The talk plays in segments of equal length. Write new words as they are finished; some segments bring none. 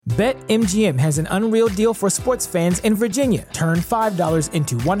BetMGM has an unreal deal for sports fans in Virginia. Turn $5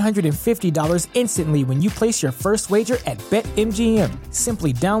 into $150 instantly when you place your first wager at BetMGM.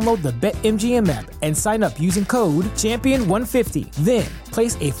 Simply download the BetMGM app and sign up using code Champion150. Then,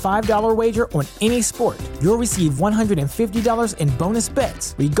 place a $5 wager on any sport. You'll receive $150 in bonus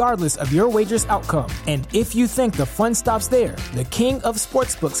bets, regardless of your wager's outcome. And if you think the fun stops there, the King of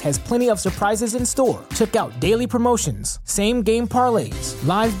Sportsbooks has plenty of surprises in store. Check out daily promotions, same-game parlays,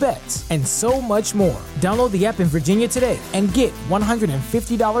 live bets, and so much more. Download the app in Virginia today and get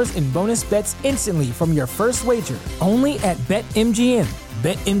 $150 in bonus bets instantly from your first wager. Only at BetMGM.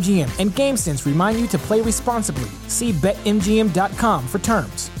 BetMGM and GameSense remind you to play responsibly. See BetMGM.com for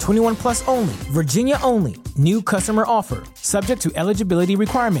terms. 21 plus only. Virginia only. New customer offer. Subject to eligibility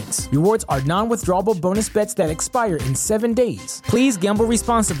requirements. Rewards are non-withdrawable bonus bets that expire in 7 days. Please gamble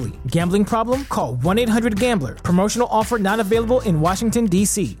responsibly. Gambling problem? Call 1-800-GAMBLER. Promotional offer not available in Washington,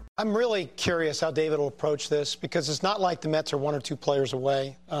 D.C. I'm really curious how David will approach this because it's not like the Mets are one or two players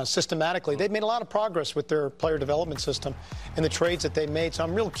away. Systematically, they've made a lot of progress with their player development system and the trades that they made. So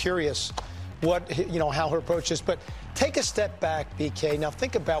I'm real curious how her approach is. But take a step back, BK. Now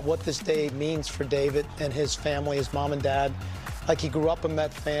think about what this day means for David and his family, his mom and dad. Like he grew up a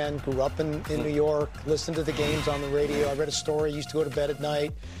Met fan, grew up in New York, listened to the games on the radio. I read a story, he used to go to bed at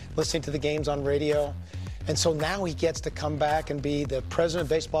night, listening to the games on radio. And so now he gets to come back and be the president of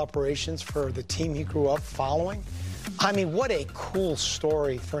baseball operations for the team he grew up following. I mean, what a cool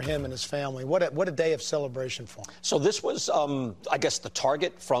story for him and his family. What a day of celebration for him. So this was, I guess, the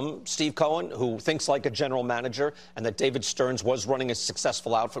target from Steve Cohen, who thinks like a general manager, and that David Stearns was running a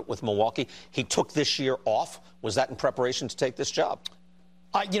successful outfit with Milwaukee. He took this year off. Was that in preparation to take this job?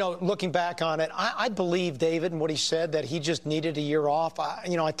 Looking back on it, I believe David and what he said, that he just needed a year off.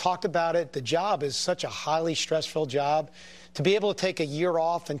 I talked about it. The job is such a highly stressful job. To be able to take a year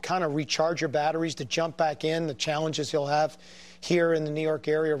off and kind of recharge your batteries to jump back in, the challenges he'll have here in the New York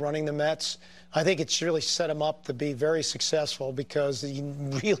area running the Mets, I think it's really set him up to be very successful because he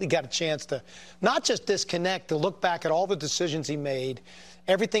really got a chance to not just disconnect, to look back at all the decisions he made,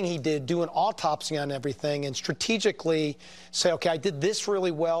 everything he did, do an autopsy on everything, and strategically say, okay, I did this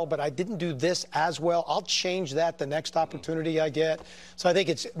really well, but I didn't do this as well. I'll change that the next opportunity I get. So I think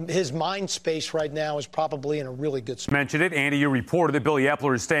it's his mind space right now is probably in a really good spot. Mentioned it, Andy, you reported that Billy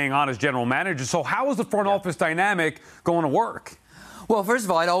Epler is staying on as general manager. So how is the front office dynamic going to work? Well, first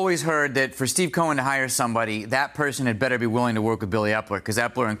of all, I'd always heard that for Steve Cohen to hire somebody, that person had better be willing to work with Billy Epler, because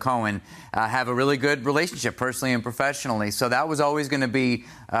Epler and Cohen have a really good relationship, personally and professionally. So that was always going to be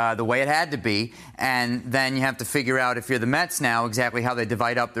the way it had to be. And then you have to figure out, if you're the Mets now, exactly how they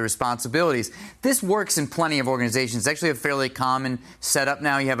divide up the responsibilities. This works in plenty of organizations. It's actually a fairly common setup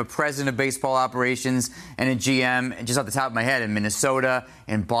now. You have a president of baseball operations and a GM, just off the top of my head, in Minnesota,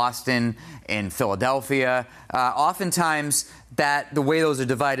 in Boston, in Philadelphia. Oftentimes, that the way those are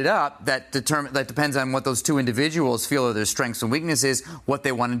divided up, that depends on what those two individuals feel are their strengths and weaknesses, what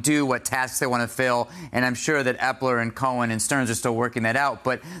they want to do, what tasks they want to fill. And I'm sure that Epler and Cohen and Stearns are still working that out.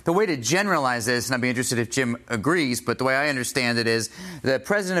 But the way to generalize this, and I'd be interested if Jim agrees, but the way I understand it is the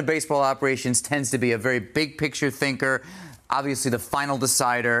president of baseball operations tends to be a very big picture thinker. Obviously, the final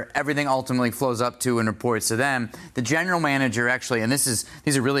decider, everything ultimately flows up to and reports to them. The general manager actually, and these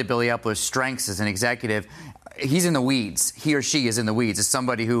are really Billy Epler's strengths as an executive, he's in the weeds. He or she is in the weeds. It's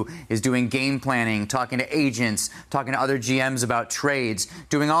somebody who is doing game planning, talking to agents, talking to other GMs about trades,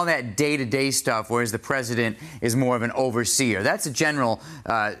 doing all that day-to-day stuff, whereas the president is more of an overseer. That's a general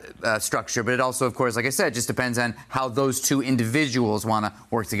structure, but it also, of course, like I said, just depends on how those two individuals want to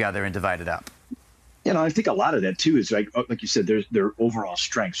work together and divide it up. I think a lot of that, too, is like you said, their overall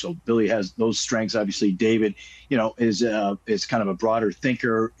strengths. So Billy has those strengths. Obviously, David, is kind of a broader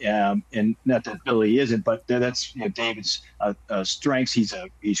thinker, and not that Billy isn't, but that's David's strengths.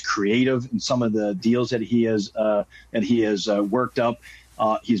 He's creative in some of the deals that he has worked up.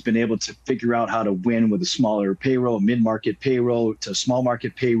 He's been able to figure out how to win with a smaller payroll, mid-market payroll to small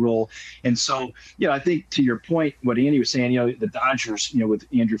market payroll. And so, I think to your point, what Andy was saying, the Dodgers, with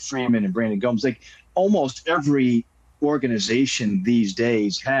Andrew Freeman and Brandon Gomes, like almost every organization these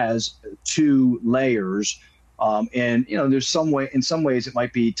days has two layers. And there's in some ways it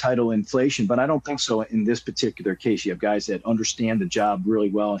might be title inflation, but I don't think so in this particular case. You have guys that understand the job really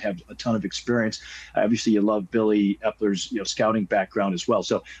well and have a ton of experience. Obviously, you love Billy Epler's scouting background as well.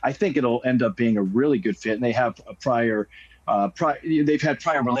 So I think it'll end up being a really good fit. And they have they've had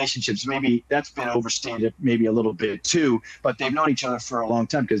prior relationships. Maybe that's been overstated, maybe a little bit too. But they've known each other for a long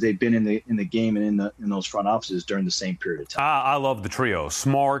time because they've been in the game and in those front offices during the same period of time. I love the trio: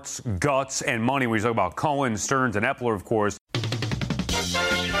 smarts, guts, and money. When you talk about Cohen, Stearns, and Epler, of course.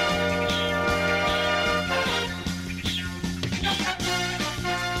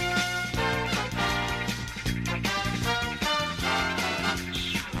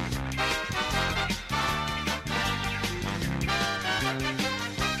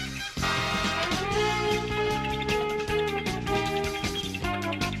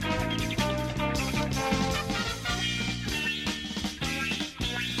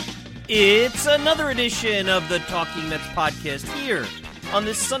 It's another edition of the Talking Mets podcast here on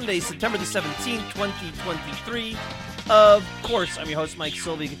this Sunday, September the 17th, 2023. Of course, I'm your host, Mike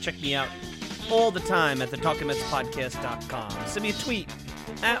Silva. You can check me out all the time at the TalkingMetsPodcast.com. Send me a tweet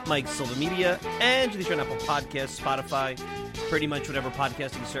at Mike Silva Media, and you can turn up on Podcast, Spotify, pretty much whatever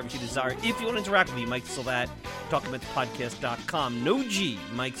podcasting service you desire. If you want to interact with me, Mike Silva at TalkingMetsPodcast.com. No G,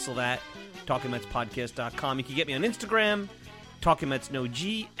 Mike Silva at TalkingMetsPodcast.com. You can get me on Instagram, Talking Mets No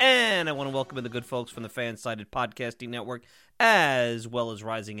G, and I want to welcome in the good folks from the Fan-Sided Podcasting Network, as well as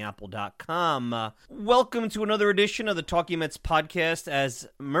RisingApple.com. Welcome to another edition of the Talking Mets podcast, as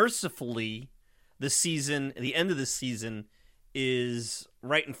mercifully the end of the season is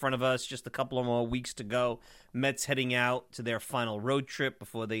right in front of us. Just a couple of more weeks to go. Mets heading out to their final road trip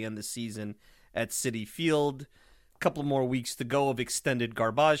before they end the season at Citi Field. A couple more weeks to go of extended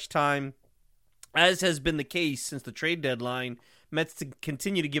garbage time. As has been the case since the trade deadline, Mets to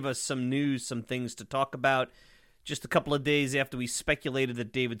continue to give us some news, some things to talk about. Just a couple of days after we speculated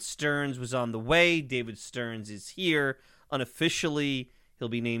that David Stearns was on the way, David Stearns is here unofficially. He'll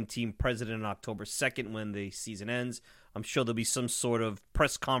be named team president on October 2nd when the season ends. I'm sure there'll be some sort of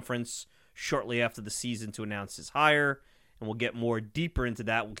press conference shortly after the season to announce his hire, and we'll get more deeper into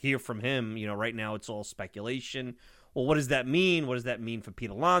that. We'll hear from him. Right now it's all speculation. Well, what does that mean? What does that mean for Pete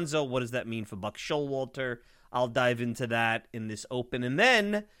Alonso? What does that mean for Buck Showalter? I'll dive into that in this open. And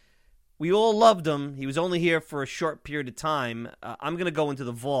then, we all loved him. He was only here for a short period of time. I'm going to go into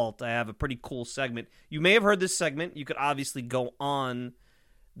the vault. I have a pretty cool segment. You may have heard this segment. You could obviously go on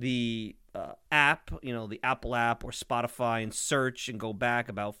the app, the Apple app or Spotify, and search and go back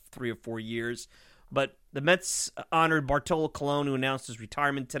about 3 or 4 years. But the Mets honored Bartolo Colon, who announced his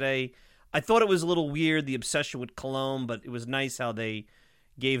retirement today. I thought it was a little weird, the obsession with Colon, but it was nice how they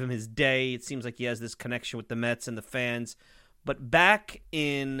gave him his day. It seems like he has this connection with the Mets and the fans. But back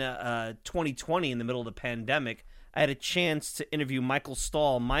in 2020, in the middle of the pandemic, I had a chance to interview Michael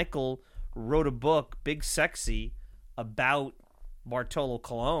Stahl. Michael wrote a book, Big Sexy, about Bartolo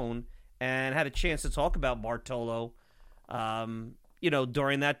Colon, and had a chance to talk about Bartolo,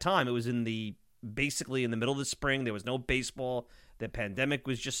 during that time. It was basically in the middle of the spring. There was no baseball. The pandemic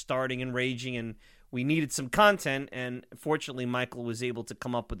was just starting and raging, and we needed some content, and fortunately Michael was able to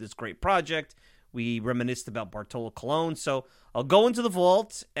come up with this great project. We reminisced about Bartolo Colon, so I'll go into the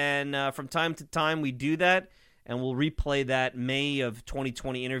vault, and from time to time we do that, and we'll replay that May of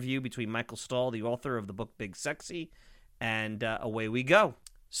 2020 interview between Michael Stahl, the author of the book Big Sexy, and away we go.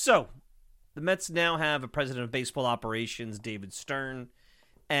 So, the Mets now have a president of baseball operations, David Stearns,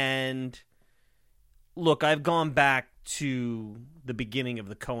 and look, I've gone back to the beginning of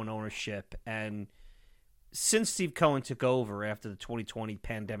the Cohen ownership, and since Steve Cohen took over after the 2020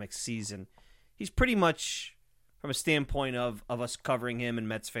 pandemic season, he's pretty much, from a standpoint of us covering him and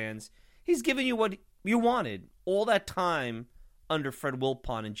Mets fans, he's given you what you wanted. All that time under Fred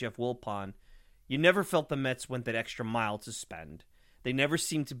Wilpon and Jeff Wilpon, you never felt the Mets went that extra mile to spend. They never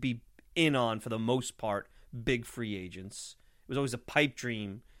seemed to be in on, for the most part, big free agents. It was always a pipe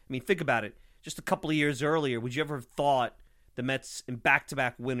dream. I mean, think about it. Just a couple of years earlier, would you ever have thought the Mets in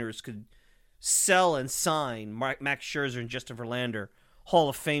back-to-back winners could sell and sign Max Scherzer and Justin Verlander, Hall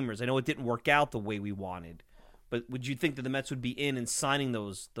of Famers? I know it didn't work out the way we wanted, but would you think that the Mets would be in and signing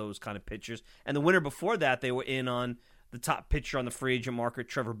those kind of pitchers? And the winter before that, they were in on the top pitcher on the free agent market,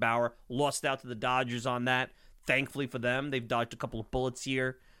 Trevor Bauer, lost out to the Dodgers on that. Thankfully for them, they've dodged a couple of bullets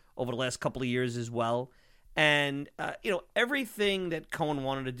here over the last couple of years as well. And, everything that Cohen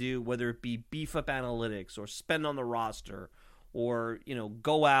wanted to do, whether it be beef up analytics or spend on the roster or,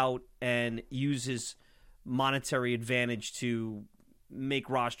 go out and use his monetary advantage to make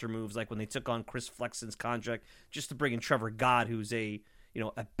roster moves, like when they took on Chris Flexen's contract just to bring in Trevor Gott, who's at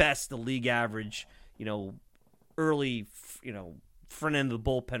best the league average, early, front end of the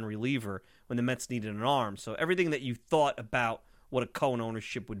bullpen reliever when the Mets needed an arm. So everything that you thought about what a Cohen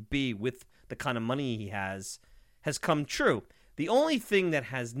ownership would be with the kind of money he has come true. The only thing that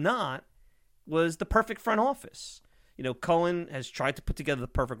has not was the perfect front office. Cohen has tried to put together the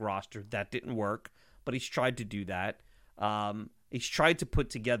perfect roster. That didn't work, but he's tried to do that. He's tried to put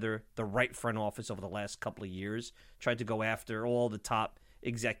together the right front office over the last couple of years, tried to go after all the top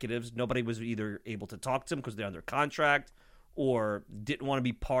executives. Nobody was either able to talk to him because they're under contract or didn't want to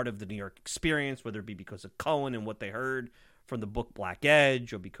be part of the New York experience, whether it be because of Cohen and what they heard from the book Black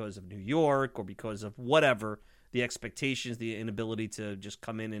Edge, or because of New York, or because of whatever, the expectations, the inability to just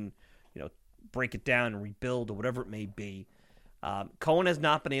come in and, break it down and rebuild, or whatever it may be. Cohen has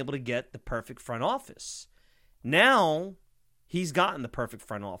not been able to get the perfect front office. Now, he's gotten the perfect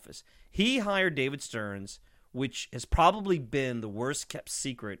front office. He hired David Stearns, which has probably been the worst kept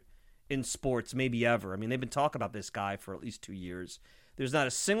secret in sports, maybe ever. I mean, they've been talking about this guy for at least 2 years. There's not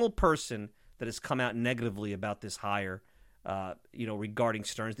a single person that has come out negatively about this hire, regarding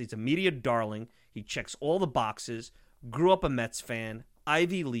Stearns. He's a media darling. He checks all the boxes. Grew up a Mets fan,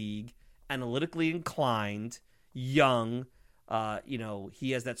 Ivy League, analytically inclined, young.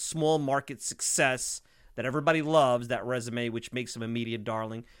 He has that small market success that everybody loves, that resume, which makes him a media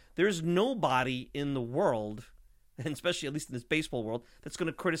darling. There's nobody in the world, and especially at least in this baseball world, that's going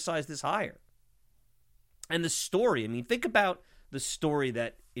to criticize this hire. And the story, I mean, think about the story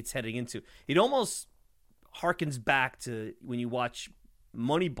that it's heading into. It almost harkens back to when you watch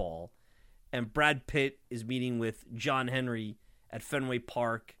Moneyball and Brad Pitt is meeting with John Henry at Fenway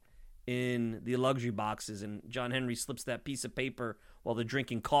Park in the luxury boxes, and John Henry slips that piece of paper while they're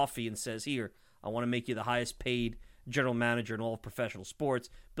drinking coffee and says, "Here, I want to make you the highest paid general manager in all of professional sports."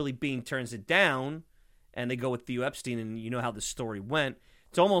 Billy Beane turns it down, and they go with Theo Epstein, and you know how the story went.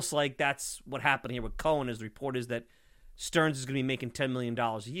 It's almost like that's what happened here with Cohen, as the report is that Stearns is going to be making $10 million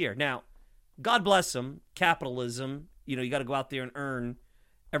a year. Now, God bless him, capitalism, you got to go out there and earn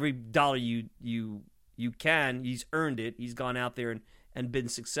every dollar you can. He's earned it. He's gone out there and been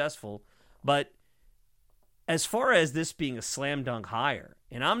successful. But as far as this being a slam dunk hire,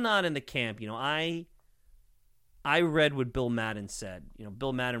 and I'm not in the camp, I read what Bill Madden said.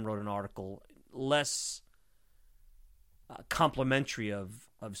 Bill Madden wrote an article less complimentary of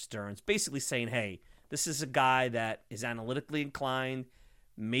Stearns, basically saying, hey, this is a guy that is analytically inclined,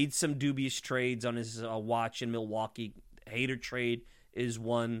 made some dubious trades on his watch in Milwaukee. Hader trade is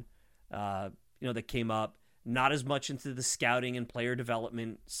one, that came up. Not as much into the scouting and player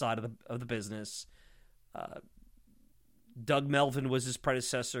development side of the business. Doug Melvin was his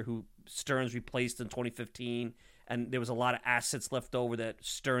predecessor, who Stearns replaced in 2015, and there was a lot of assets left over that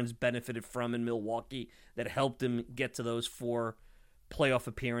Stearns benefited from in Milwaukee that helped him get to those 4 playoff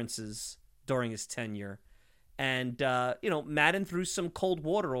appearances during his tenure. And, Madden threw some cold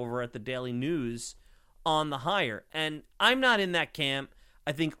water over at the Daily News on the hire. And I'm not in that camp.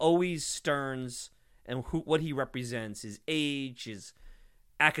 I think always Stearns and what he represents, his age, his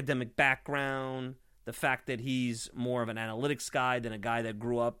academic background, the fact that he's more of an analytics guy than a guy that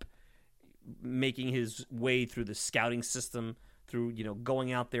grew up making his way through the scouting system, through,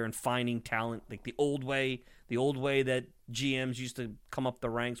 going out there and finding talent, like the old way that GMs used to come up the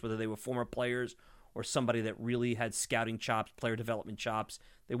ranks, whether they were former players or somebody that really had scouting chops, player development chops.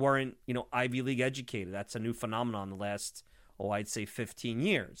 They weren't, Ivy League educated. That's a new phenomenon in the last, I'd say 15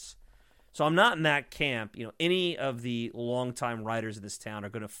 years. So I'm not in that camp. Any of the longtime writers of this town are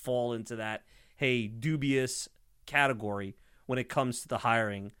going to fall into that, hey, dubious category when it comes to the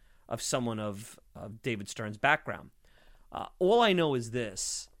hiring of someone of David Stearns' background. All I know is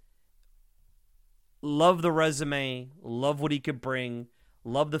this. Love the resume, love what he could bring,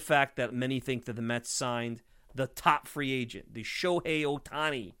 love the fact that many think that the Mets signed the top free agent, the Shohei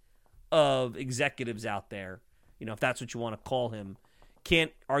Ohtani of executives out there, if that's what you want to call him.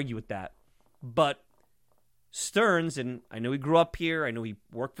 Can't argue with that. But Stearns, and I know he grew up here, I know he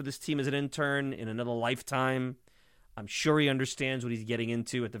worked for this team as an intern in another lifetime. I'm sure he understands what he's getting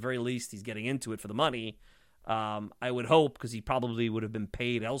into. At the very least, he's getting into it for the money. I would hope, because he probably would have been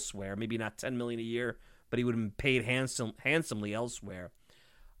paid elsewhere, maybe not $10 million a year, but he would have been paid handsomely elsewhere.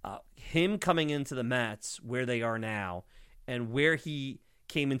 Him coming into the Mets where they are now, and where he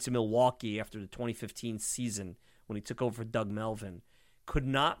came into Milwaukee after the 2015 season when he took over for Doug Melvin, could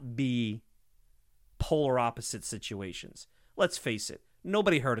not be polar opposite situations. Let's face it,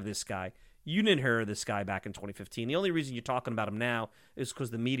 nobody heard of this guy. You didn't hear of this guy back in 2015. The only reason you're talking about him now is because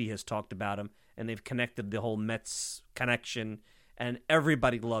the media has talked about him, and they've connected the whole Mets connection, and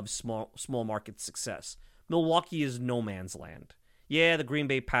everybody loves small market success. Milwaukee is no man's land. Yeah, the Green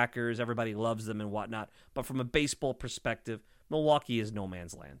Bay Packers, everybody loves them and whatnot, but from a baseball perspective, Milwaukee is no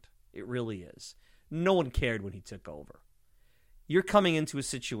man's land. It really is. No one cared when he took over. You're coming into a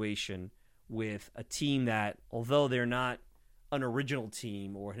situation with a team that, although they're not an original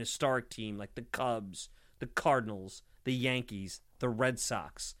team or an historic team like the Cubs, the Cardinals, the Yankees, the Red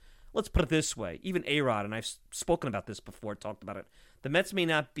Sox, let's put it this way, even A-Rod, and I've spoken about this before, talked about it, the Mets may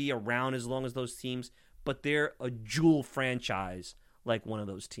not be around as long as those teams, but they're a jewel franchise like one of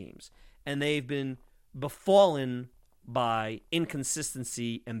those teams. And they've been befallen by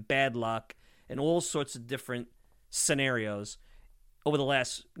inconsistency and bad luck and all sorts of different scenarios over the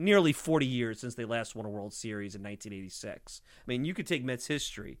last nearly 40 years since they last won a World Series in 1986. I mean, you could take Mets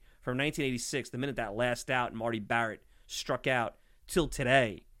history from 1986, the minute that last out and Marty Barrett struck out, till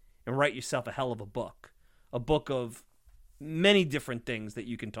today, and write yourself a hell of a book of many different things that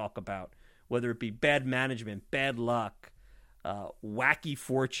you can talk about, whether it be bad management, bad luck, wacky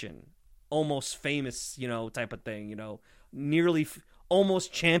fortune, almost famous, type of thing, nearly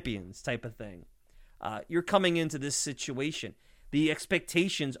almost champions type of thing. You're coming into this situation. The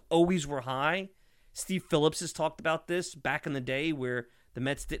expectations always were high. Steve Phillips has talked about this back in the day where the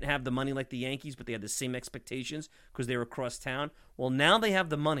Mets didn't have the money like the Yankees, but they had the same expectations because they were across town. Well, now they have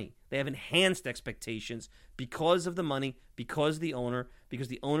the money. They have enhanced expectations because of the money, because of the owner, because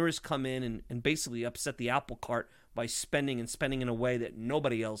the owner has come in and basically upset the apple cart by spending in a way that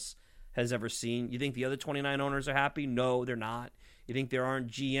nobody else has ever seen. You think the other 29 owners are happy? No, they're not. You think there aren't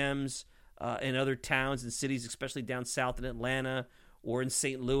GMs in other towns and cities, especially down south in Atlanta or in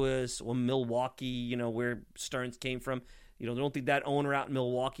St. Louis or Milwaukee, where Stearns came from? They don't think that owner out in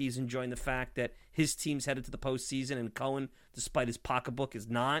Milwaukee is enjoying the fact that his team's headed to the postseason and Cohen, despite his pocketbook, is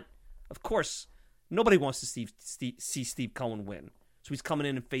not. Of course, nobody wants to see Steve Cohen win. So he's coming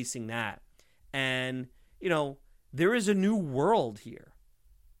in and facing that. And, there is a new world here.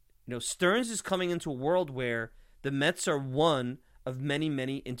 Stearns is coming into a world where the Mets are one of many,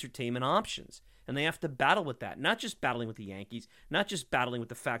 many entertainment options. And they have to battle with that. Not just battling with the Yankees, not just battling with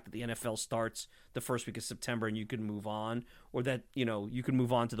the fact that the NFL starts the first week of September and you can move on, or that, you can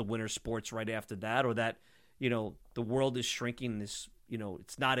move on to the winter sports right after that, or that, the world is shrinking. This,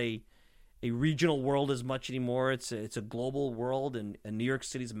 it's not a regional world as much anymore. It's a global world, and New York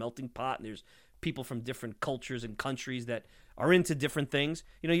City's a melting pot, and there's people from different cultures and countries that are into different things.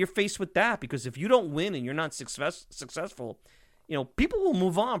 You're faced with that because if you don't win and you're not successful, people will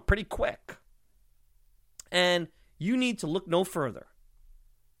move on pretty quick. And you need to look no further.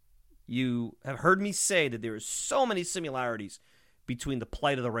 You have heard me say that there are so many similarities between the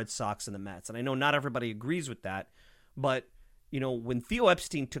plight of the Red Sox and the Mets. And I know not everybody agrees with that. But, when Theo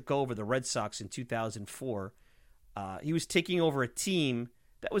Epstein took over the Red Sox in 2004, he was taking over a team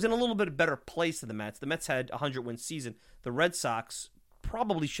that was in a little bit better place than the Mets. The Mets had a 100-win season. The Red Sox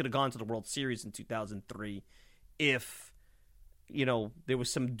probably should have gone to the World Series in 2003 if there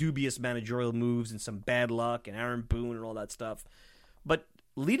was some dubious managerial moves and some bad luck and Aaron Boone and all that stuff. But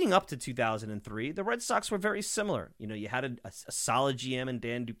leading up to 2003, the Red Sox were very similar. You had a solid GM in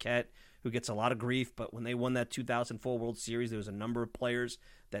Dan Duquette who gets a lot of grief, but when they won that 2004 World Series, there was a number of players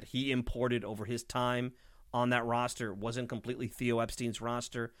that he imported over his time on that roster. It wasn't completely Theo Epstein's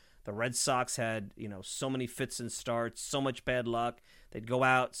roster. The Red Sox had, so many fits and starts, so much bad luck. They'd go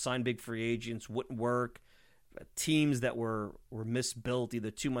out, sign big free agents, wouldn't work. Teams that were misbuilt,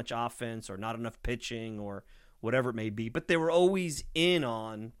 either too much offense or not enough pitching or whatever it may be. But they were always in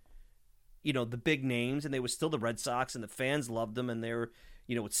on, the big names, and they were still the Red Sox, and the fans loved them, and they were,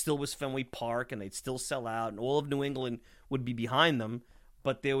 it still was Fenway Park, and they'd still sell out, and all of New England would be behind them.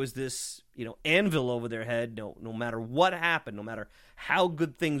 But there was this, anvil over their head. No matter what happened, no matter how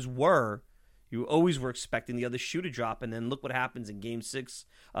good things were, you always were expecting the other shoe to drop. And then look what happens in Game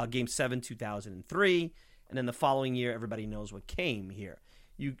 7, 2003. And then the following year, everybody knows what came here.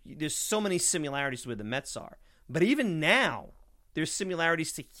 There's so many similarities to where the Mets are. But even now, there's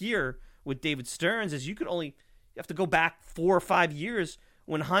similarities to here with David Stearns, as you have to go back 4 or 5 years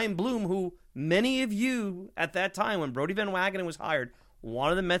when Chaim Bloom, who many of you at that time, when Brodie Van Wagenen was hired,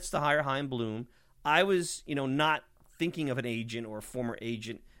 wanted the Mets to hire Chaim Bloom. I was, not thinking of an agent or a former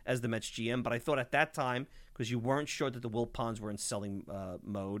agent as the Mets GM, but I thought at that time, because you weren't sure that the Wilpons were in selling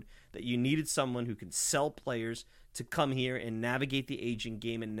mode, that you needed someone who could sell players to come here and navigate the agent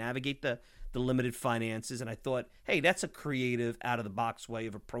game and navigate the limited finances. And I thought, hey, that's a creative, out-of-the-box way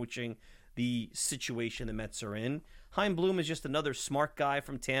of approaching the situation the Mets are in. Chaim Bloom is just another smart guy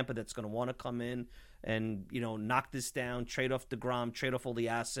from Tampa that's going to want to come in and, knock this down, trade off DeGrom, trade off all the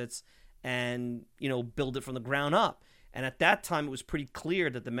assets, and, build it from the ground up. And at that time, it was pretty clear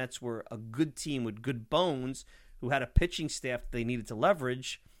that the Mets were a good team with good bones who had a pitching staff that they needed to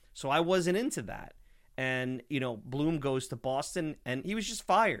leverage. So I wasn't into that. And, Bloom goes to Boston, and he was just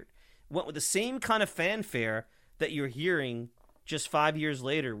fired. Went with the same kind of fanfare that you're hearing just 5 years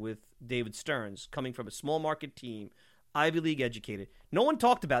later with David Stearns, coming from a small market team, Ivy League educated. No one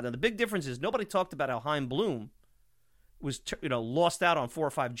talked about it. Now, the big difference is nobody talked about how Chaim Bloom was lost out on 4 or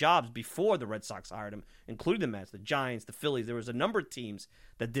 5 jobs before the Red Sox hired him, including the Mets, the Giants, the Phillies. There was a number of teams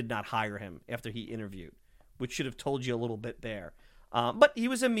that did not hire him after he interviewed, which should have told you a little bit there. But he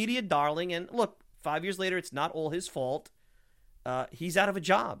was a media darling, and look, 5 years later, it's not all his fault. He's out of a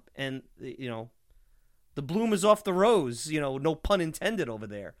job, and the bloom is off the rose. No pun intended over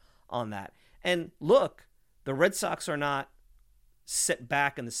there on that. And look, the Red Sox are not set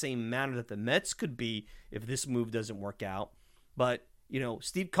back in the same manner that the Mets could be if this move doesn't work out. But,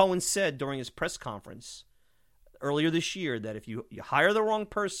 Steve Cohen said during his press conference earlier this year that if you hire the wrong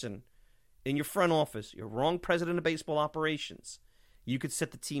person in your front office, your wrong president of baseball operations, you could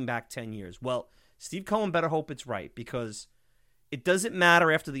set the team back 10 years. Well, Steve Cohen better hope it's right, because it doesn't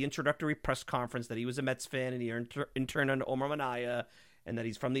matter after the introductory press conference that he was a Mets fan and he interned under Omar Minaya and that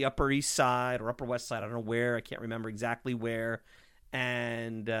he's from the Upper East Side or Upper West Side. I don't know where. I can't remember exactly where.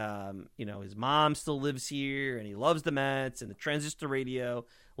 And, his mom still lives here and he loves the Mets and the transistor radio,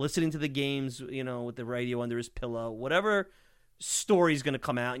 listening to the games, with the radio under his pillow. Whatever story's going to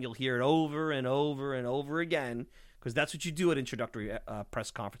come out, and you'll hear it over and over and over again, because that's what you do at introductory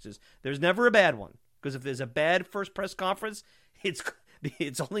press conferences. There's never a bad one, because if there's a bad first press conference,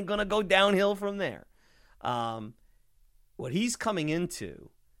 it's only going to go downhill from there. What he's coming into,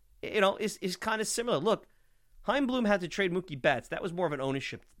 is kind of similar. Look, Chaim Bloom had to trade Mookie Betts. That was more of an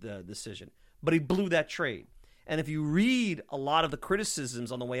ownership decision, but he blew that trade. And if you read a lot of the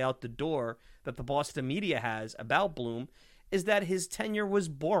criticisms on the way out the door that the Boston media has about Bloom, is that his tenure was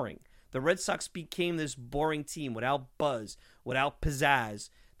boring. The Red Sox became this boring team without buzz, without pizzazz,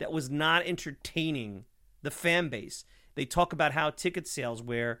 that was not entertaining the fan base. They talk about how ticket sales,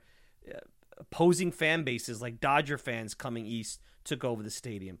 where opposing fan bases like Dodger fans coming east took over the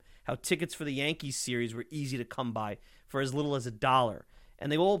stadium, how tickets for the Yankees series were easy to come by for as little as $1.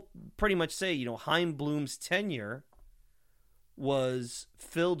 And they all pretty much say, Chaim Bloom's tenure was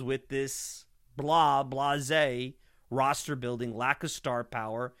filled with this blase roster building, lack of star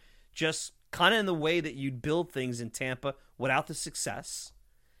power, just kind of in the way that you'd build things in Tampa without the success.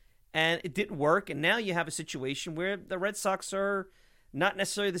 And it didn't work. And now you have a situation where the Red Sox are not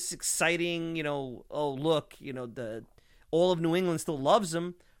necessarily this exciting, all of New England still loves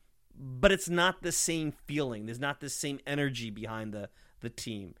them, but it's not the same feeling. There's not the same energy behind the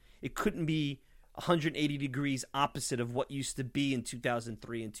team. It couldn't be 180 degrees opposite of what used to be in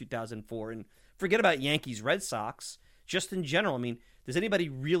 2003 and 2004. And forget about Yankees, Red Sox, just in general. I mean, does anybody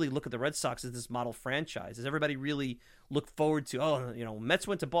really look at the Red Sox as this model franchise? Does everybody really look forward to, Mets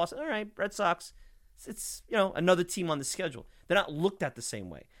went to Boston. All right, Red Sox, it's another team on the schedule. They're not looked at the same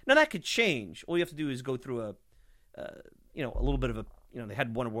way. Now, that could change. All you have to do is go through a little bit of a, they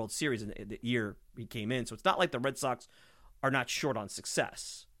had won a World Series in the year he came in. So it's not like the Red Sox are not short on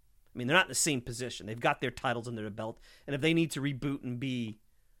success. I mean, they're not in the same position. They've got their titles under their belt. And if they need to reboot and be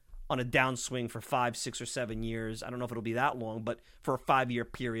on a downswing for 5, 6, or 7 years, I don't know if it'll be that long, but for a 5-year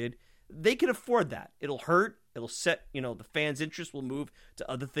period, they can afford that. It'll hurt. It'll set, the fans' interest will move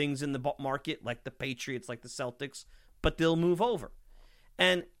to other things in the market, like the Patriots, like the Celtics, but they'll move over.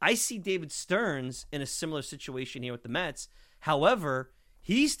 And I see David Stearns in a similar situation here with the Mets. However,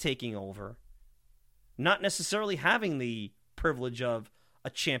 he's taking over, not necessarily having the privilege of a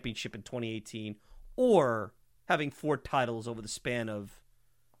championship in 2018 or having 4 titles over the span of,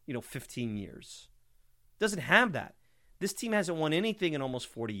 15 years. Doesn't have that. This team hasn't won anything in almost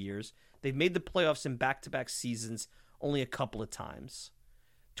 40 years. They've made the playoffs in back-to-back seasons only a couple of times.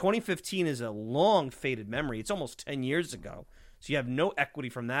 2015 is a long faded memory. It's almost 10 years ago. So you have no equity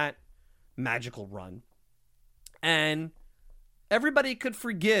from that magical run. And everybody could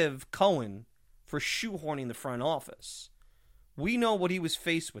forgive Cohen for shoehorning the front office. We know what he was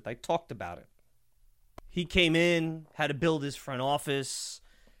faced with. I talked about it. He came in, had to build his front office,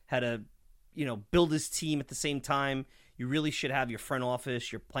 had to, build his team at the same time. You really should have your front office,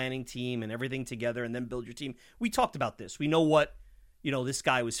 your planning team, and everything together, and then build your team. We talked about this. We know what, this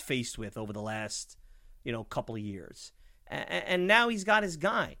guy was faced with over the last, couple of years. And now he's got his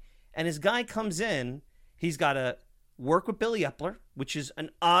guy. And his guy comes in, he's got to work with Billy Epler, which is an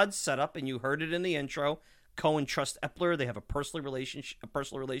odd setup, and you heard it in the intro. Cohen trusts Epler. They have a personal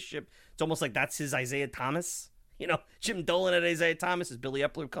relationship. It's almost like that's his Isaiah Thomas. Jim Dolan at Isaiah Thomas is Billy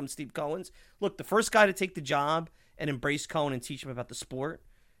Epler comes Steve Cohen's. Look, the first guy to take the job and embrace Cohen and teach him about the sport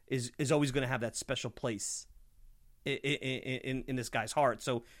is always going to have that special place in this guy's heart.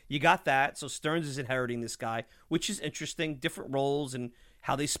 So you got that. So Stearns is inheriting this guy, which is interesting. Different roles and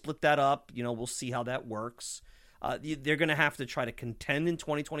how they split that up. We'll see how that works. They're going to have to try to contend in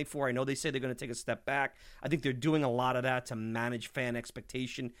 2024. I know they say they're going to take a step back. I think they're doing a lot of that to manage fan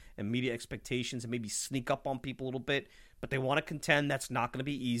expectation and media expectations and maybe sneak up on people a little bit. But they want to contend. That's not going to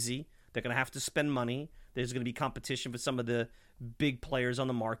be easy. They're going to have to spend money. There's going to be competition for some of the big players on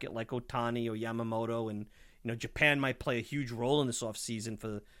the market like Ohtani or Yamamoto. And, Japan might play a huge role in this offseason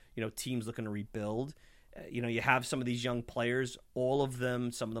for, teams looking to rebuild. You have some of these young players. All of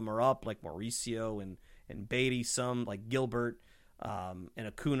them, some of them are up like Mauricio and Beatty, some like Gilbert and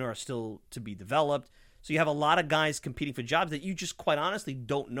Acuna are still to be developed. So you have a lot of guys competing for jobs that you just quite honestly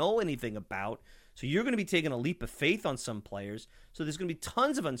don't know anything about. So you're going to be taking a leap of faith on some players. So there's going to be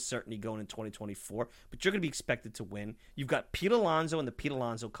tons of uncertainty going in 2024, but you're going to be expected to win. You've got Pete Alonso and the Pete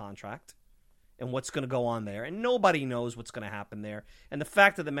Alonso contract. and what's going to go on there. And nobody knows what's going to happen there. And the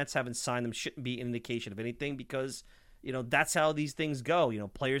fact that the Mets haven't signed them shouldn't be an indication of anything because, that's how these things go.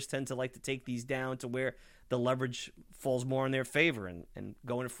 Players tend to like to take these down to where the leverage falls more in their favor. And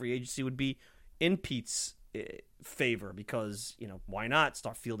going to free agency would be in Pete's favor because, why not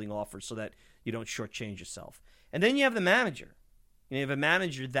start fielding offers so that you don't shortchange yourself. And then you have the manager. You have a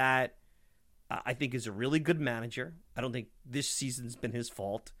manager that I think is a really good manager. I don't think this season's been his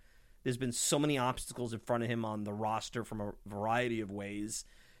fault. There's been so many obstacles in front of him on the roster from a variety of ways.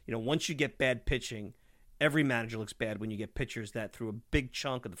 Once you get bad pitching, every manager looks bad when you get pitchers that through a big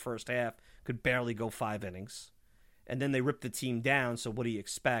chunk of the first half could barely go 5 innings. And then they rip the team down, so what do you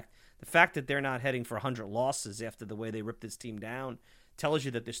expect? The fact that they're not heading for 100 losses after the way they ripped this team down tells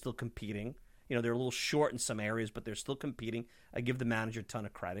you that they're still competing. They're a little short in some areas, but they're still competing. I give the manager a ton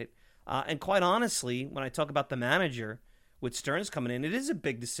of credit. And quite honestly, when I talk about the manager, with Stearns coming in, it is a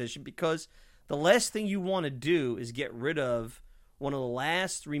big decision because the last thing you want to do is get rid of one of the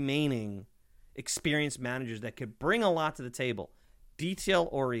last remaining experienced managers that could bring a lot to the table,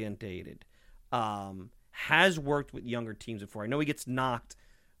 detail-orientated, has worked with younger teams before. I know he gets knocked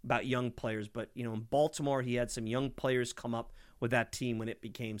about young players, but in Baltimore, he had some young players come up with that team when it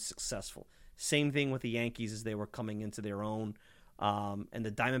became successful. Same thing with the Yankees as they were coming into their own. And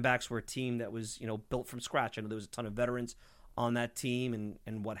the Diamondbacks were a team that was, built from scratch. I know there was a ton of veterans on that team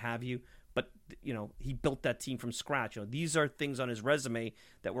and what have you. But, he built that team from scratch. These are things on his resume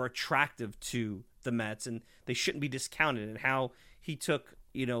that were attractive to the Mets, and they shouldn't be discounted. And how he took,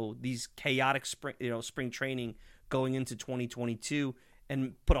 these chaotic spring training going into 2022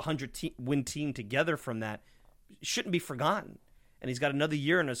 and put a 100-win team together from that shouldn't be forgotten. And he's got another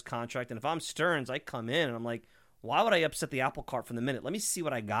year in his contract. And if I'm Stearns, I come in and I'm like, why would I upset the apple cart from the minute? Let me see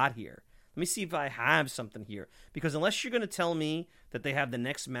what I got here. Let me see if I have something here. Because unless you're going to tell me that they have the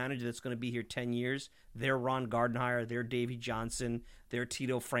next manager that's going to be here 10 years, they're Ron Gardenhire, they're Davey Johnson, they're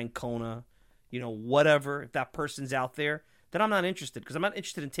Tito Francona, whatever, if that person's out there, then I'm not interested. Because I'm not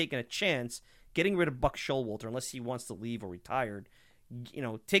interested in taking a chance, getting rid of Buck Showalter, unless he wants to leave or retired,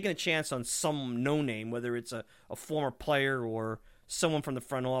 taking a chance on some no-name, whether it's a former player or someone from the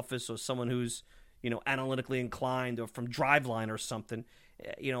front office or someone who's analytically inclined or from Driveline or something,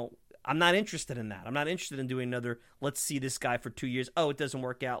 I'm not interested in that. I'm not interested in doing another, let's see this guy for 2 years. Oh, it doesn't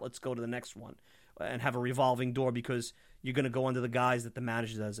work out. Let's go to the next one and have a revolving door because you're going to go under the guise that the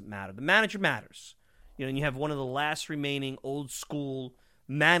manager doesn't matter. The manager matters. And you have one of the last remaining old school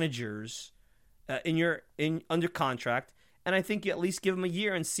managers under contract. And I think you at least give him a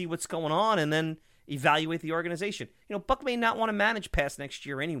year and see what's going on and then evaluate the organization. Buck may not want to manage past next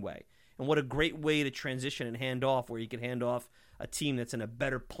year anyway. And what a great way to transition and hand off, where you can hand off a team that's in a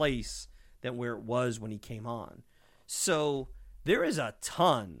better place than where it was when he came on. So there is a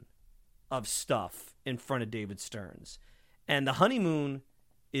ton of stuff in front of David Stearns. And the honeymoon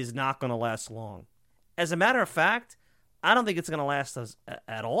is not going to last long. As a matter of fact, I don't think it's going to last us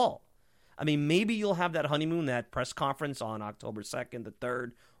at all. I mean, maybe you'll have that honeymoon, that press conference on October 2nd, the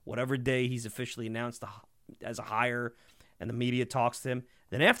 3rd, whatever day he's officially announced as a hire, and the media talks to him.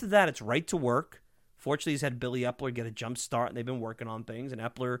 Then after that, it's right to work. Fortunately, he's had Billy Epler get a jump start, and they've been working on things. And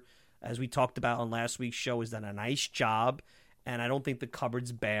Epler, as we talked about on last week's show, has done a nice job, and I don't think the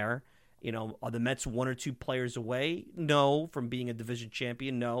cupboard's bare. Are the Mets 1 or 2 players away? No. From being a division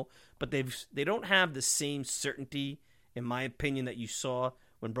champion? No. But they don't have the same certainty, in my opinion, that you saw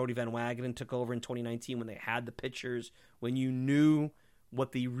when Brodie Van Wagenen took over in 2019, when they had the pitchers, when you knew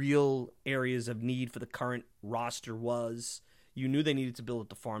what the real areas of need for the current roster was. You knew they needed to build up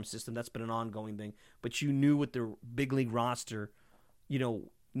the farm system. That's been an ongoing thing. But you knew what the big league roster,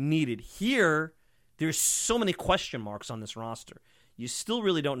 needed. Here, there's so many question marks on this roster. You still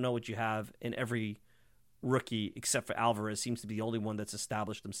really don't know what you have in every rookie, except for Alvarez. Seems to be the only one that's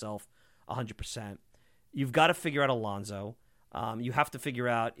established himself 100%. You've got to figure out Alonso. You have to figure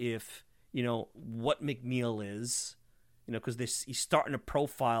out if, what McNeil is, because he's starting to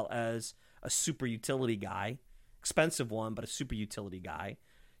profile as a super utility guy. Expensive one, but a super utility guy.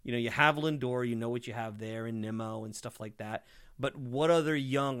 You have Lindor, you know what you have there, and Nimmo and stuff like that. But what other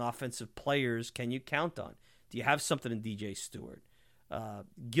young offensive players can you count on? Do you have something in DJ Stewart?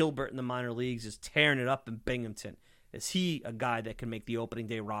 Gilbert in the minor leagues is tearing it up in Binghamton. Is he a guy that can make the opening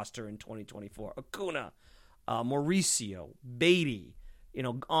day roster in 2024? Acuna, Mauricio, Beatty,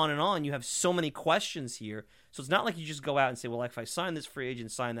 on and on. You have so many questions here. So it's not like you just go out and say, well, if I sign this free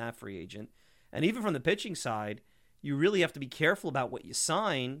agent, sign that free agent. And even from the pitching side, you really have to be careful about what you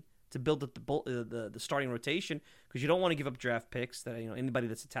sign to build up the starting rotation, because you don't want to give up draft picks that anybody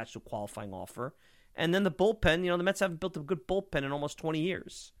that's attached to a qualifying offer. And then the bullpen, the Mets haven't built a good bullpen in almost 20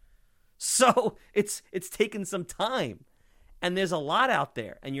 years. So it's taken some time. And there's a lot out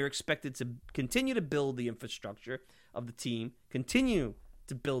there. And you're expected to continue to build the infrastructure of the team, continue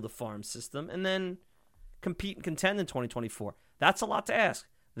to build a farm system, and then compete and contend in 2024. That's a lot to ask.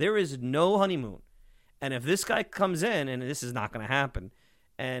 There is no honeymoon. And if this guy comes in, and this is not going to happen,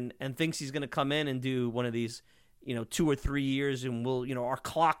 and thinks he's going to come in and do one of these, 2 or 3 years, and our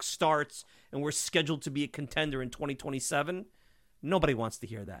clock starts, and we're scheduled to be a contender in 2027, nobody wants to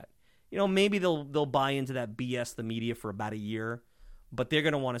hear that. Maybe they'll buy into that BS, the media, for about a year, but they're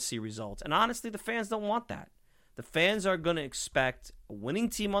going to want to see results. And honestly, the fans don't want that. The fans are going to expect a winning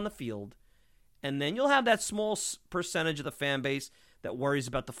team on the field, and then you'll have that small percentage of the fan base that worries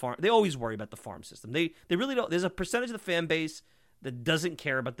about the farm. They always worry about the farm system. They really don't. There's a percentage of the fan base that doesn't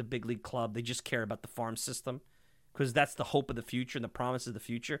care about the big league club. They just care about the farm system because that's the hope of the future and the promise of the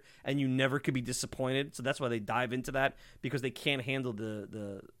future, and you never could be disappointed. So that's why they dive into that, because they can't handle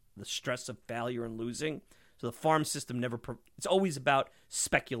the stress of failure and losing. So the farm system it's always about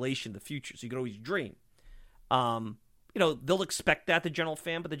speculation, the future. So you can always dream. They'll expect that, the general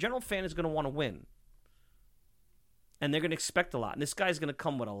fan, but the general fan is going to want to win. And they're going to expect a lot. And this guy's going to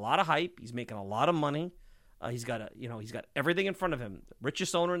come with a lot of hype. He's making a lot of money. He's got everything in front of him. The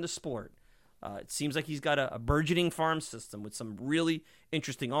richest owner in the sport. It seems like he's got a burgeoning farm system with some really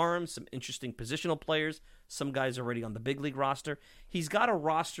interesting arms, some interesting positional players, some guys already on the big league roster. He's got a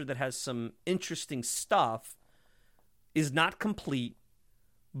roster that has some interesting stuff, is not complete,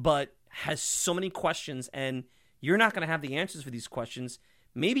 but has so many questions, and you're not going to have the answers for these questions,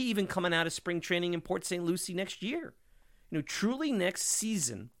 maybe even coming out of spring training in Port St. Lucie next year. Truly next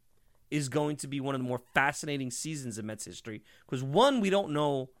season is going to be one of the more fascinating seasons in Mets history, because one, we don't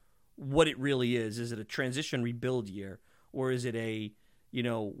know what it really is. Is it a transition rebuild year, or is it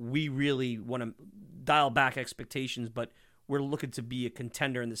we really want to dial back expectations, but we're looking to be a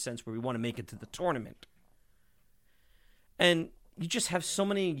contender in the sense where we want to make it to the tournament? And you just have so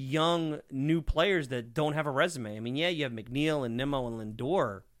many young, new players that don't have a resume. I mean, yeah, you have McNeil and Nimmo and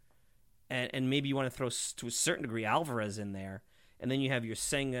Lindor, and maybe you want to throw, to a certain degree, Alvarez in there. And then you have your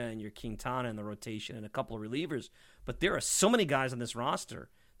Senga and your Quintana in the rotation and a couple of relievers. But there are so many guys on this roster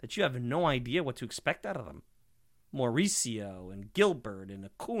that you have no idea what to expect out of them. Mauricio and Gilbert and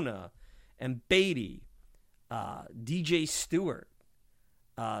Acuna and Beatty, DJ Stewart,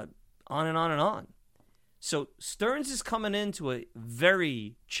 on and on and on. So Stearns is coming into a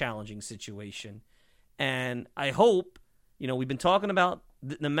very challenging situation. And I hope, we've been talking about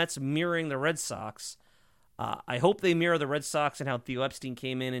the Mets mirroring the Red Sox. I hope they mirror the Red Sox and how Theo Epstein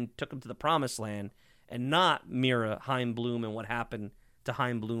came in and took them to the promised land, and not mirror Chaim Bloom and what happened to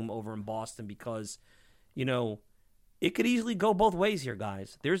Chaim Bloom over in Boston, because, it could easily go both ways here,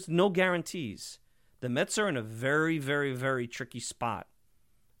 guys. There's no guarantees. The Mets are in a very, very, very tricky spot.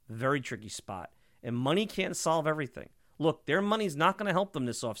 Very tricky spot. And money can't solve everything. Look, their money's not going to help them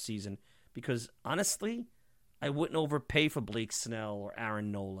this offseason, because, honestly, I wouldn't overpay for Blake Snell or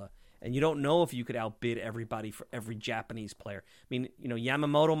Aaron Nola. And you don't know if you could outbid everybody for every Japanese player. I mean,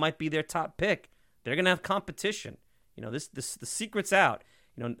 Yamamoto might be their top pick. They're going to have competition. The secret's out.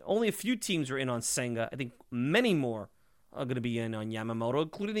 Only a few teams are in on Senga. I think many more are going to be in on Yamamoto,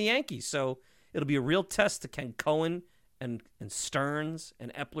 including the Yankees. So it'll be a real test to can Cohen and Stearns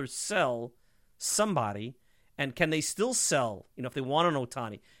and Epler sell somebody, and can they still sell? If they want an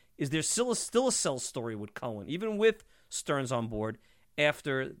Ohtani, is there still a sell story with Cohen, even with Stearns on board,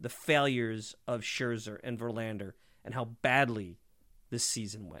 after the failures of Scherzer and Verlander and how badly this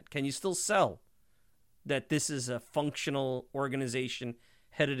season went? Can you still sell that this is a functional organization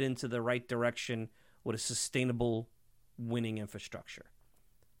headed into the right direction with a sustainable winning infrastructure?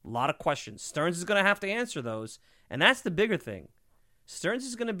 A lot of questions. Stearns is going to have to answer those, and that's the bigger thing. Stearns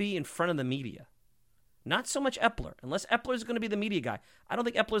is going to be in front of the media. Not so much Epler. Unless Epler is going to be the media guy. I don't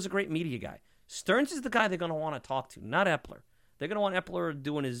think Epler is a great media guy. Stearns is the guy they're going to want to talk to, not Epler. They're going to want Epler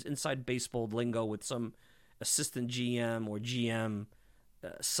doing his inside baseball lingo with some assistant GM or GM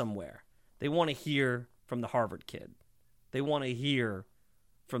somewhere. They want to hear from the Harvard kid. They want to hear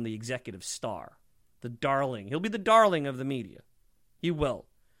from the executive star, the darling. He'll be the darling of the media. He will.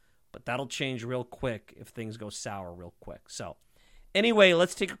 But that'll change real quick if things go sour real quick. So, anyway,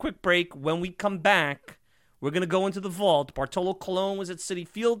 let's take a quick break. When we come back, we're going to go into the vault. Bartolo Colon was at Citi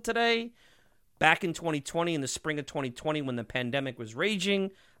Field today. Back in 2020, in the spring of 2020, when the pandemic was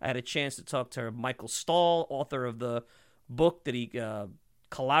raging, I had a chance to talk to Michael Stahl, author of the book that he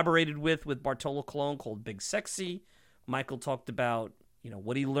collaborated with Bartolo Colon called Big Sexy. Michael talked about,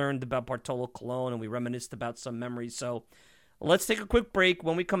 what he learned about Bartolo Colon, and we reminisced about some memories. So let's take a quick break.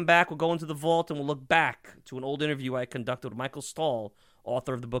 When we come back, we'll go into the vault and we'll look back to an old interview I conducted with Michael Stahl,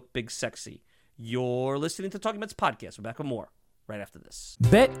 author of the book Big Sexy. You're listening to Talking Mets podcast. We're back with more right after this.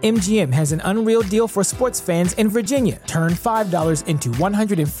 BetMGM has an unreal deal for sports fans in Virginia. Turn $5 into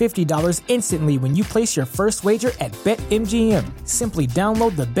 $150 instantly when you place your first wager at BetMGM. Simply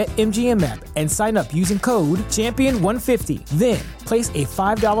download the BetMGM app and sign up using code Champion150. Then, place a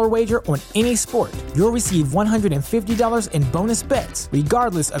 $5 wager on any sport. You'll receive $150 in bonus bets,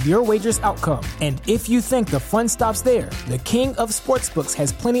 regardless of your wager's outcome. And if you think the fun stops there, the king of sportsbooks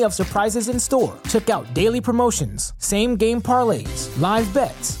has plenty of surprises in store. Check out daily promotions, same-game parlays, live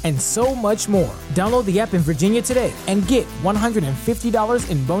bets, and so much more. Download the app in Virginia today and get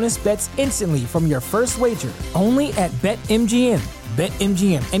 $150 in bonus bets instantly from your first wager. Only at BetMGM.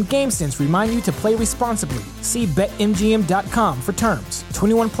 BetMGM and GameSense remind you to play responsibly. See BetMGM.com for terms.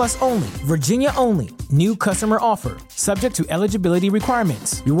 21 plus only. Virginia only. New customer offer. Subject to eligibility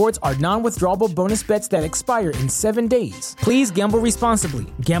requirements. Rewards are non-withdrawable bonus bets that expire in 7 days. Please gamble responsibly.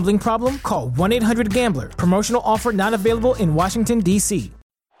 Gambling problem? Call 1-800-GAMBLER. Promotional offer not available in Washington, D.C.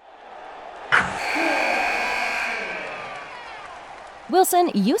 Wilson,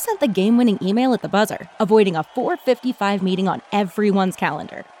 you sent the game-winning email at the buzzer, avoiding a 4:55 meeting on everyone's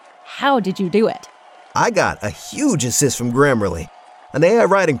calendar. How did you do it? I got a huge assist from Grammarly, an AI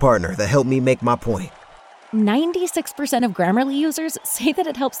writing partner that helped me make my point. 96% of Grammarly users say that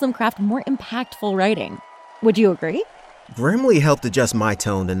it helps them craft more impactful writing. Would you agree? Grammarly helped adjust my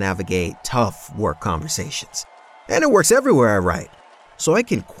tone to navigate tough work conversations. And it works everywhere I write, so I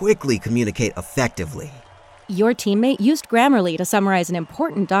can quickly communicate effectively. Your teammate used Grammarly to summarize an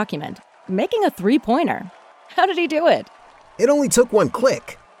important document, making a 3-pointer. How did he do it? It only took one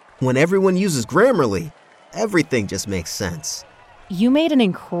click. When everyone uses Grammarly, everything just makes sense. You made an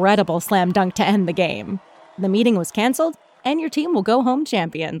incredible slam dunk to end the game. The meeting was canceled, and your team will go home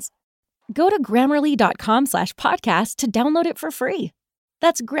champions. Go to Grammarly.com/podcast to download it for free.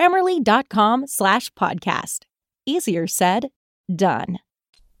 That's Grammarly.com/podcast. Easier said, done.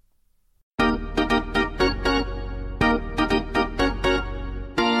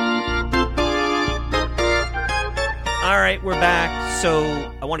 All right, we're back.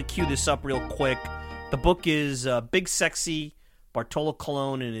 So I want to cue this up real quick. The book is Big Sexy, Bartolo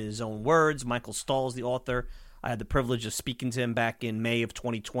Colon in his own words. Michael Stahl is the author. I had the privilege of speaking to him back in May of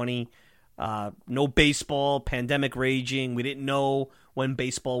 2020. No baseball, pandemic raging. We didn't know when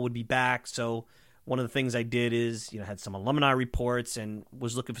baseball would be back. So one of the things I did is, had some alumni reports and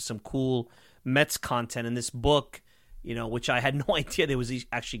was looking for some cool Mets content in this book, which I had no idea there was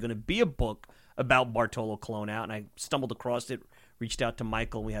actually going to be a book about Bartolo Colon out, and I stumbled across it, reached out to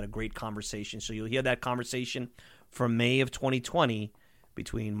Michael, and we had a great conversation. So you'll hear that conversation from May of 2020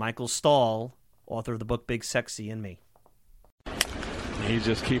 between Michael Stahl, author of the book Big Sexy, and me. He's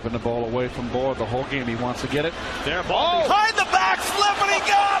just keeping the ball away from Bohr the whole game. He wants to get it. There, ball behind the back flip, and he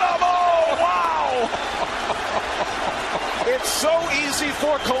got him! Oh, wow! It's so easy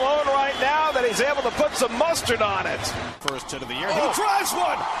for Colon right now that he's able to put some mustard on it. First hit of the year. He drives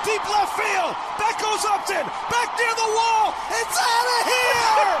one. Deep left field. That goes Upton. Back near the wall. It's out of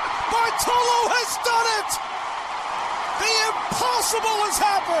here! Bartolo has done it! The impossible has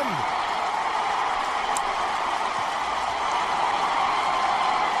happened!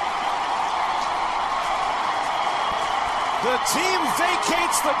 The team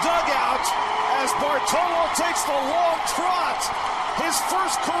vacates the dugout as Bartolo takes the long trot, his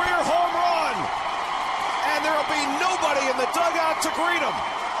first career home run. And there will be nobody in the dugout to greet him.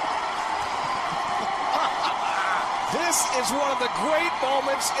 This is one of the great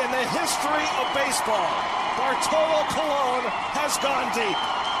moments in the history of baseball. Bartolo Colon has gone deep.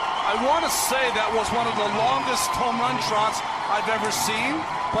 I want to say that was one of the longest home run trots I've ever seen,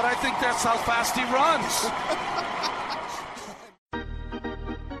 but I think that's how fast he runs.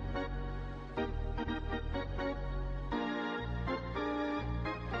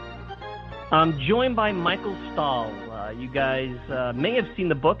 I'm joined by Michael Stahl. You guys may have seen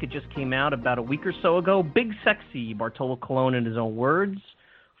the book. It just came out about a week or so ago. Big Sexy, Bartolo Colon in his own words.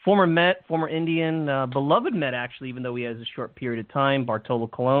 Former Met, former Indian, beloved Met, actually, even though he has a short period of time, Bartolo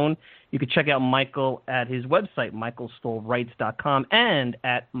Colon. You can check out Michael at his website, michaelstahlwrites.com, and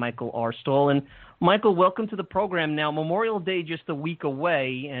at Michael R. Stahl. And Michael, welcome to the program. Now, Memorial Day just a week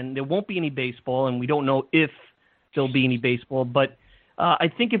away, and there won't be any baseball, and we don't know if there'll be any baseball, but I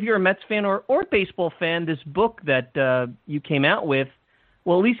think if you're a Mets fan or a baseball fan, this book that you came out with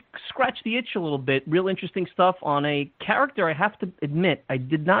will at least scratch the itch a little bit. Real interesting stuff on a character I have to admit I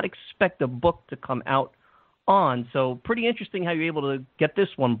did not expect a book to come out on. So pretty interesting how you're able to get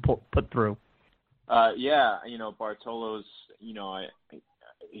this one put through. Yeah, Bartolo's,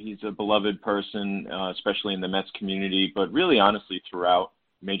 he's a beloved person, especially in the Mets community, but really honestly throughout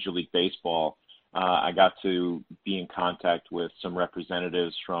Major League Baseball. I got to be in contact with some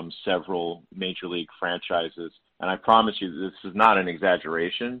representatives from several Major League franchises. And I promise you, this is not an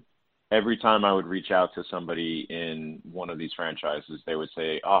exaggeration. Every time I would reach out to somebody in one of these franchises, they would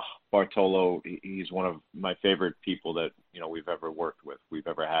say, "Oh, Bartolo, he's one of my favorite people that, we've ever worked with, we've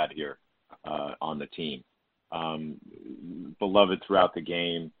ever had here on the team." Beloved throughout the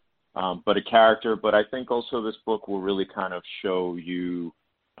game, but a character. But I think also this book will really kind of show you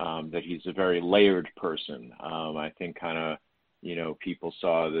that he's a very layered person. I think kind of, people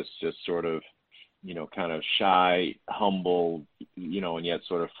saw this just sort of, kind of shy, humble, and yet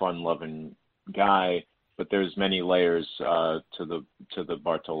sort of fun-loving guy. But there's many layers to the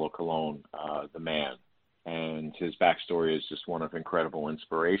Bartolo Colon, the man, and his backstory is just one of incredible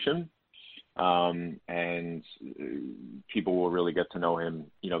inspiration. And people will really get to know him,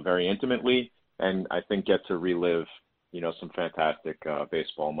 very intimately, and I think get to relive, some fantastic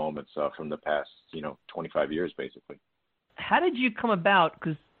baseball moments from the past, 25 years, basically. How did you come about?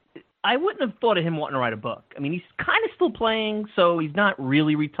 Because I wouldn't have thought of him wanting to write a book. I mean, he's kind of still playing, so he's not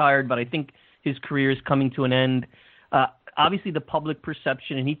really retired, but I think his career is coming to an end. Obviously, the public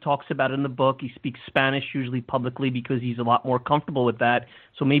perception, and he talks about it in the book, he speaks Spanish usually publicly because he's a lot more comfortable with that,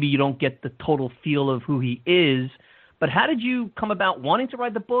 so maybe you don't get the total feel of who he is. But how did you come about wanting to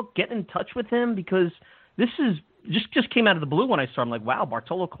write the book, get in touch with him? Because this is just came out of the blue when I saw him. Like, wow,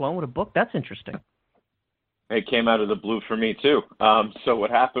 Bartolo Colon with a book? That's interesting. It came out of the blue for me, too. So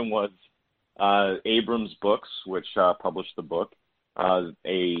what happened was Abrams Books, which published the book, an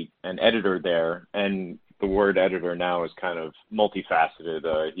editor there, and the word editor now is kind of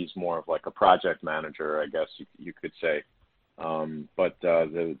multifaceted. He's more of like a project manager, I guess you could say. But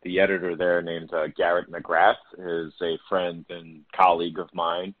the editor there named Garrett McGrath is a friend and colleague of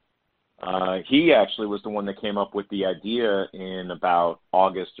mine. He actually was the one that came up with the idea in about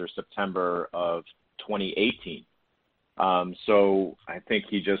August or September of 2018. So I think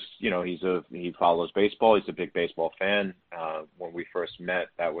he just, he follows baseball. He's a big baseball fan. When we first met,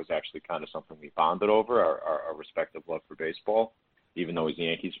 that was actually kind of something we bonded over, our respective love for baseball, even though he's a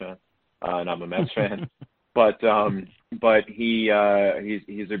Yankees fan and I'm a Mets fan. But he's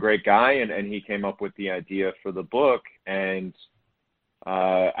a great guy, and he came up with the idea for the book. And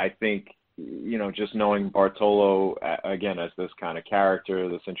I think, just knowing Bartolo, again, as this kind of character,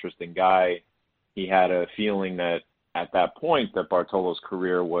 this interesting guy, he had a feeling that at that point that Bartolo's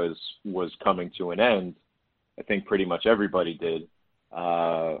career was coming to an end. I think pretty much everybody did.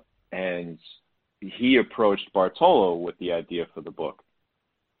 And he approached Bartolo with the idea for the book.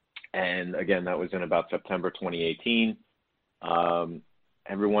 And again, that was in about September 2018.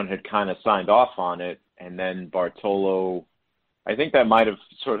 Everyone had kind of signed off on it. And then Bartolo, I think that might have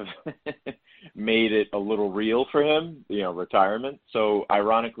sort of made it a little real for him, retirement. So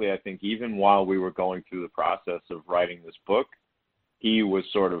ironically, I think even while we were going through the process of writing this book, he was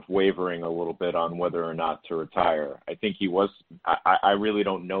sort of wavering a little bit on whether or not to retire. I think he was, I really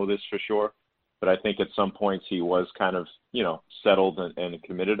don't know this for sure, but I think at some points he was kind of, settled and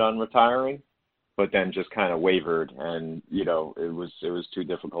committed on retiring, but then just kind of wavered, and, it was too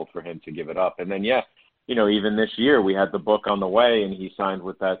difficult for him to give it up. And then, even this year we had the book on the way, and he signed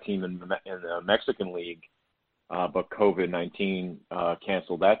with that team in the Mexican League, but COVID-19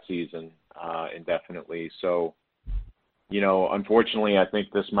 canceled that season indefinitely. So, unfortunately, I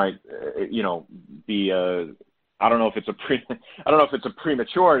think this might, be I don't know if it's a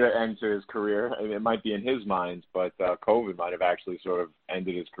premature end to his career. I mean, it might be in his mind, but COVID might have actually sort of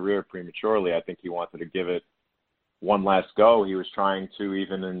ended his career prematurely. I think he wanted to give it one last go. He was trying to,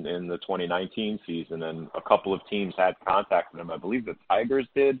 even in the 2019 season, and a couple of teams had contacted him. I believe the Tigers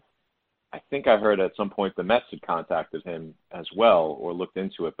did. I think I heard at some point the Mets had contacted him as well, or looked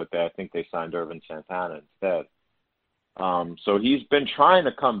into it, but I think they signed Irvin Santana instead. So he's been trying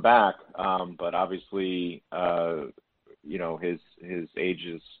to come back, but obviously, his age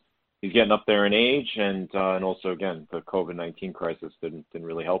is, he's getting up there in age, and also, again, the COVID-19 crisis didn't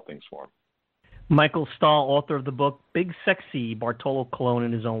really help things for him. Michael Stahl, author of the book Big Sexy, Bartolo Colon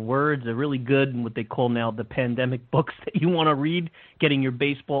in his own words, a really good, what they call now the pandemic books that you want to read, getting your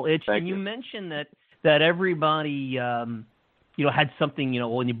baseball itch. Thank and you. You mentioned that everybody, had something,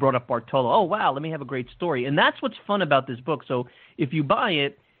 when you brought up Bartolo, oh, wow, let me have a great story. And that's what's fun about this book. So if you buy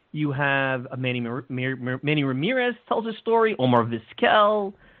it, you have Manny Ramirez tells a story, Omar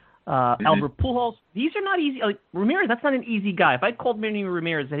Vizquel, Albert Pujols. These are not easy. Like Ramirez, that's not an easy guy. If I called Manny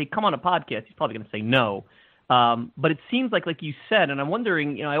Ramirez and said, hey, come on a podcast, he's probably going to say no. But it seems like you said, and I'm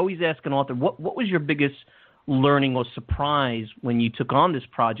wondering, I always ask an author, what was your biggest learning or surprise when you took on this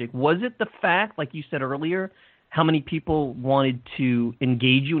project? Was it the fact, like you said earlier, how many people wanted to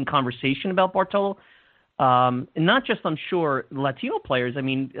engage you in conversation about Bartolo? And not just, I'm sure, Latino players. I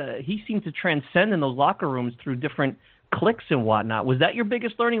mean, he seemed to transcend in those locker rooms through different cliques and whatnot. Was that your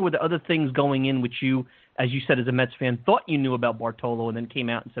biggest learning, or were there other things going in which you, as you said as a Mets fan, thought you knew about Bartolo and then came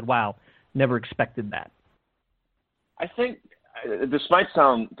out and said, wow, never expected that? I think this might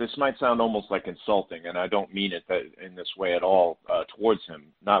sound almost like insulting, and I don't mean it in this way at all towards him.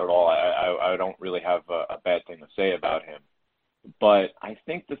 Not at all. I don't really have a bad thing to say about him. But I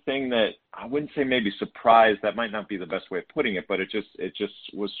think the thing that I wouldn't say maybe surprised, that might not be the best way of putting it, but it just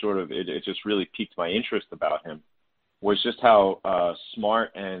was sort of, it just really piqued my interest about him, was just how smart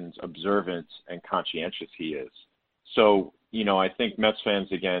and observant and conscientious he is. So, you know, I think Mets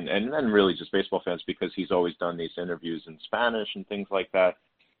fans, again, and then really just baseball fans, because he's always done these interviews in Spanish and things like that,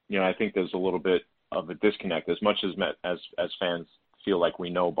 you know, I think there's a little bit of a disconnect. As much as fans feel like we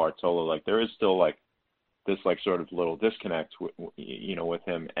know Bartolo, like there is still like this like sort of little disconnect, you know, with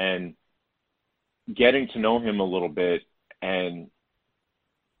him. And getting to know him a little bit and,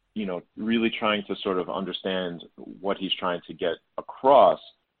 you know, really trying to sort of understand what he's trying to get across,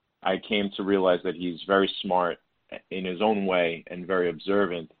 I came to realize that he's very smart in his own way and very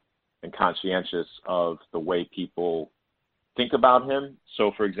observant and conscientious of the way people think about him.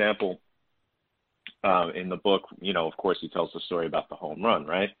 So, for example, in the book, you know, of course, he tells the story about the home run,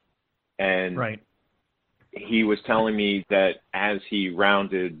 right? And he was telling me that as he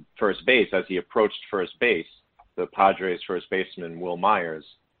rounded first base, as he approached first base, the Padres first baseman, Will Myers,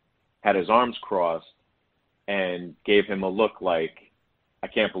 had his arms crossed and gave him a look like, I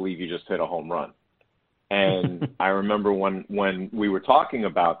can't believe you just hit a home run. And I remember when we were talking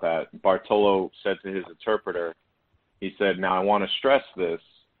about that, Bartolo said to his interpreter, he said, now I want to stress this,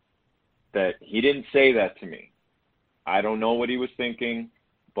 that he didn't say that to me. I don't know what he was thinking,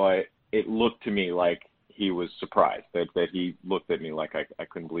 but it looked to me like he was surprised, that he looked at me like I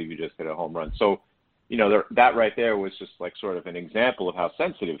couldn't believe you just hit a home run. So, you know, that right there was just like sort of an example of how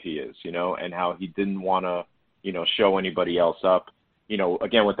sensitive he is, you know, and how he didn't want to, you know, show anybody else up. You know,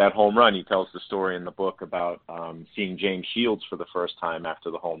 again, with that home run, he tells the story in the book about seeing James Shields for the first time after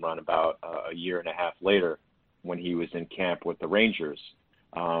the home run about a year and a half later when he was in camp with the Rangers.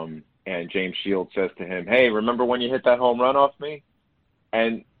 And James Shields says to him, hey, remember when you hit that home run off me?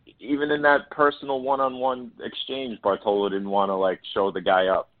 And even in that personal one-on-one exchange, Bartolo didn't want to, like, show the guy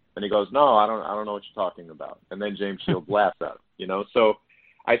up. And he goes, no, I don't know what you're talking about. And then James Shields laughs at him, you know. So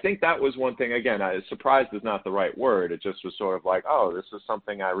I think that was one thing. Again, surprised is not the right word. It just was sort of like, oh, this is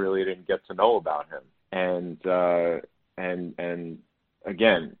something I really didn't get to know about him. And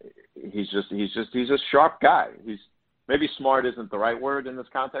again, he's a sharp guy. Maybe smart isn't the right word in this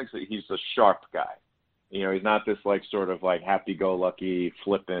context, but he's a sharp guy. You know, he's not this like sort of like happy-go-lucky,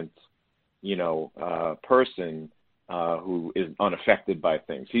 flippant, you know, person who is unaffected by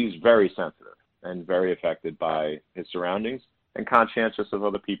things. He's very sensitive and very affected by his surroundings and conscientious of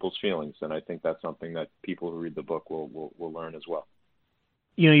other people's feelings. And I think that's something that people who read the book will learn as well.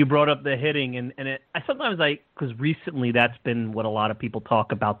 You know, you brought up the hitting, and because recently that's been what a lot of people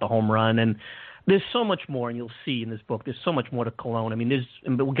talk about, the home run, and there's so much more, and you'll see in this book, there's so much more to Colon. I mean,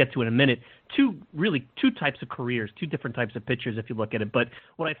 but we'll get to it in a minute, two types of careers, two different types of pitchers if you look at it. But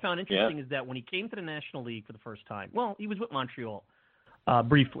what I found interesting is that when he came to the National League for the first time, well, he was with Montreal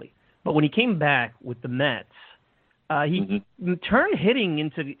briefly, but when he came back with the Mets, he turned hitting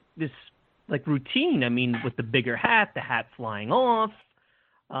into this like routine. I mean, with the bigger hat, the hat flying off.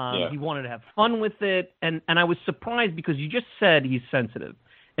 He wanted to have fun with it, and I was surprised because you just said he's sensitive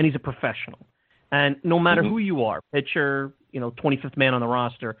and he's a professional. And no matter who you are, pitcher, you know, 25th man on the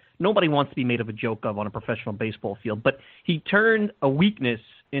roster, nobody wants to be made of a joke of on a professional baseball field. But he turned a weakness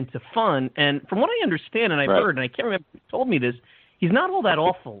into fun. And from what I understand, and I've heard, and I can't remember who told me this, he's not all that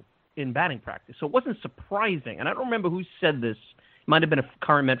awful in batting practice. So it wasn't surprising. And I don't remember who said this. It might have been a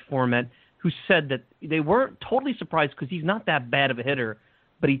current Met, former Met, who said that they weren't totally surprised because he's not that bad of a hitter,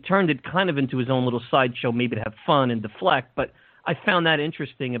 but he turned it kind of into his own little sideshow, maybe to have fun and deflect. But I found that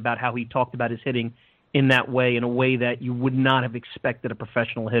interesting about how he talked about his hitting in that way, in a way that you would not have expected a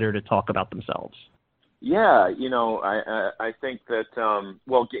professional hitter to talk about themselves. Yeah, you know, I think that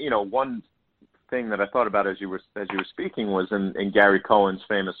well, you know, one thing that I thought about as you were speaking was in Gary Cohen's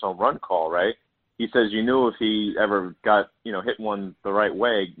famous home run call, right? He says you knew if he ever got, you know, hit one the right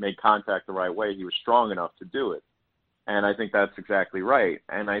way, made contact the right way, he was strong enough to do it. And I think that's exactly right.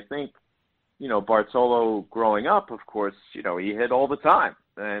 And I think, you know, Bartolo growing up, of course, you know, he hit all the time.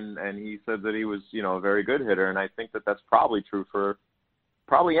 And he said that he was, you know, a very good hitter. And I think that that's probably true for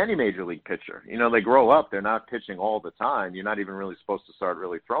probably any major league pitcher. You know, they grow up, they're not pitching all the time. You're not even really supposed to start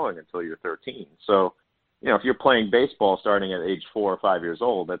really throwing until you're 13. So, you know, if you're playing baseball starting at age 4 or 5 years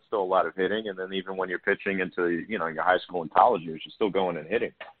old, that's still a lot of hitting. And then even when you're pitching into, you know, your high school and college years, you're still going and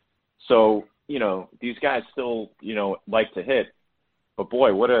hitting. So, you know, these guys still, you know, like to hit. But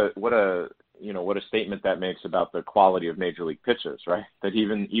boy, what a statement that makes about the quality of major league pitchers, right? That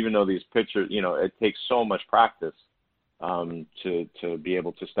even though these pitchers, you know, it takes so much practice to be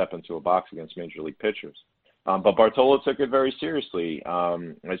able to step into a box against major league pitchers. But Bartolo took it very seriously.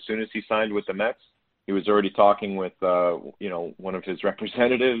 As soon as he signed with the Mets, he was already talking with, you know, one of his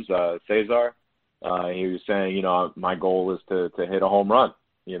representatives, Cesar. He was saying, you know, my goal is to hit a home run,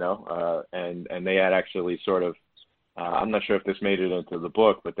 you know, and they had actually sort of, I'm not sure if this made it into the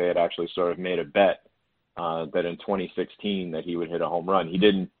book, but they had actually sort of made a bet that in 2016 that he would hit a home run. He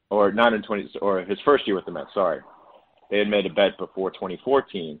didn't, or not in or his first year with the Mets, sorry. They had made a bet before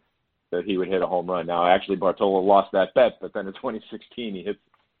 2014 that he would hit a home run. Now, actually, Bartolo lost that bet, but then in 2016 he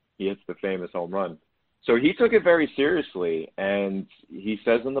hits the famous home run. So he took it very seriously, and he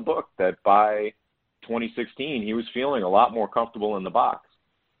says in the book that by 2016 he was feeling a lot more comfortable in the box,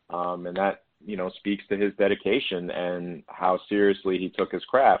 and that, you know, speaks to his dedication and how seriously he took his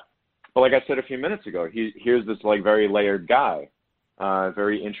craft. But like I said a few minutes ago, here's this like very layered guy,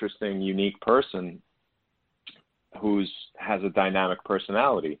 very interesting, unique person who has a dynamic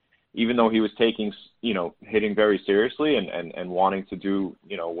personality. Even though he was taking, you know, hitting very seriously and wanting to do,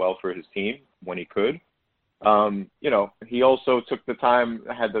 you know, well for his team when he could, you know, he also took the time,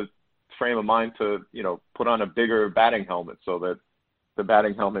 had the frame of mind to, you know, put on a bigger batting helmet so that the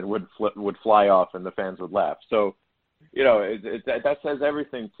batting helmet would fly off and the fans would laugh. So, you know, that says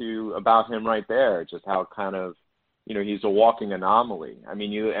everything about him right there, just how kind of, you know, he's a walking anomaly. I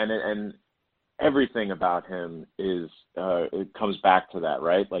mean, and everything about him is, it comes back to that,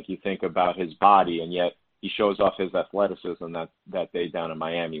 right? Like you think about his body, and yet he shows off his athleticism that day down in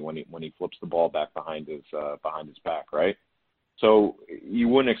Miami when he flips the ball back behind his back, right? So you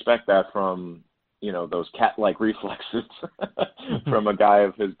wouldn't expect that from, you know, those cat-like reflexes from a guy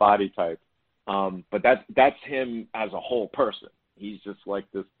of his body type. But that's him as a whole person. He's just like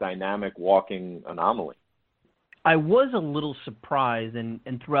this dynamic walking anomaly. I was a little surprised, and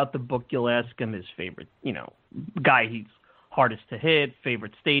throughout the book you'll ask him his favorite, you know, guy he's hardest to hit,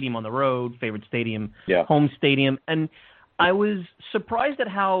 favorite stadium on the road, favorite stadium, home stadium. And I was surprised at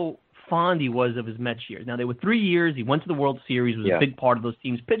how fond he was of his Mets years. Now, they were 3 years. He went to the World Series, was a big part of those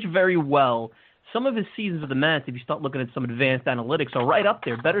teams, pitched very well. Some of his seasons with the Mets, if you start looking at some advanced analytics, are right up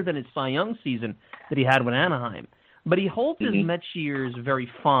there, better than his Cy Young season that he had with Anaheim. But he holds his Mets years very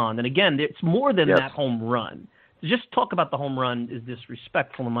fond. And again, it's more than that home run. To just talk about the home run is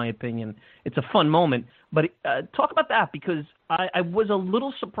disrespectful, in my opinion. It's a fun moment. But talk about that, because I was a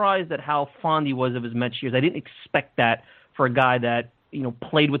little surprised at how fond he was of his Mets years. I didn't expect that for a guy that, you know,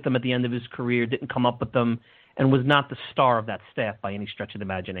 played with them at the end of his career, didn't come up with them, and was not the star of that staff by any stretch of the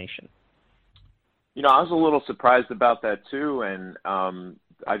imagination. You know, I was a little surprised about that too, and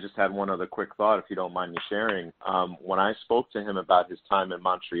I just had one other quick thought, if you don't mind me sharing. When I spoke to him about his time in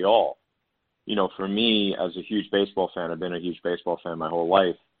Montreal, you know, for me, as a huge baseball fan, I've been a huge baseball fan my whole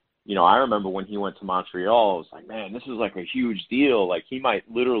life. You know, I remember when he went to Montreal, I was like, man, this is like a huge deal. Like, he might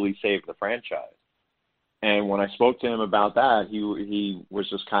literally save the franchise. And when I spoke to him about that, he was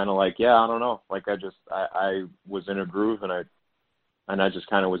just kind of like, yeah, I don't know. Like, I was in a groove, and I just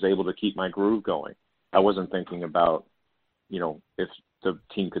kind of was able to keep my groove going. I wasn't thinking about, you know, if the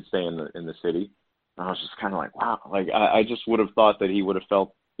team could stay in the city. And I was just kind of like, wow. Like, I just would have thought that he would have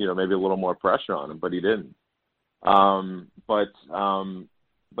felt, you know, maybe a little more pressure on him, but he didn't. But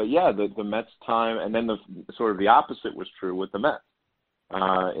yeah, the Mets time, and then the sort of the opposite was true with the Mets,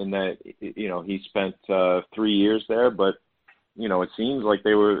 in that, you know, he spent 3 years there, but, you know, it seems like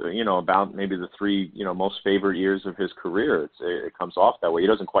they were, you know, about maybe the 3, you know, most favorite years of his career. It comes off that way. He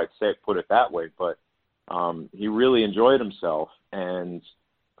doesn't quite put it that way, but he really enjoyed himself. And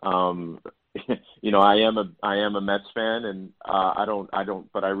you know, I am a Mets fan, and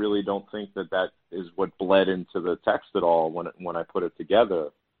but I really don't think that is what bled into the text at all when I put it together.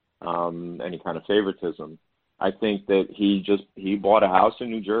 Any kind of favoritism. I think that he bought a house in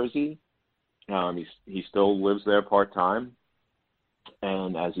New Jersey. He still lives there part-time.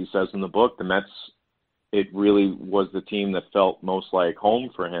 And as he says in the book, the Mets, it really was the team that felt most like home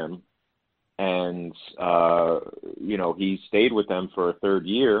for him. And, you know, he stayed with them for a third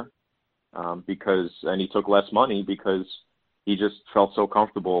year and he took less money because he just felt so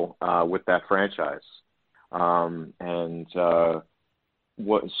comfortable with that franchise.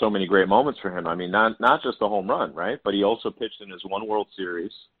 so many great moments for him. I mean, not just a home run, right? But he also pitched in his one World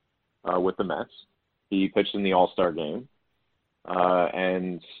Series with the Mets. He pitched in the All-Star game.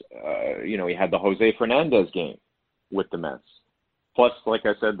 And he had the Jose Fernandez game with the Mets. Plus, like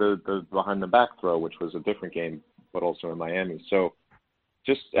I said, the behind-the-back throw, which was a different game, but also in Miami. So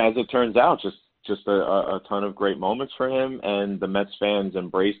just as it turns out, just a ton of great moments for him. And the Mets fans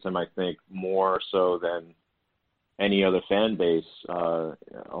embraced him, I think, more so than any other fan base of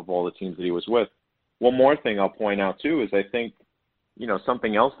all the teams that he was with. One more thing I'll point out, too, is I think,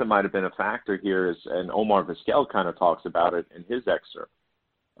 something else that might have been a factor here is, and Omar Vizquel kind of talks about it in his excerpt,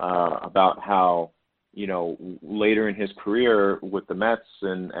 about how, later in his career with the Mets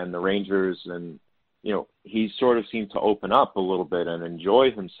and the Rangers, and, he sort of seemed to open up a little bit and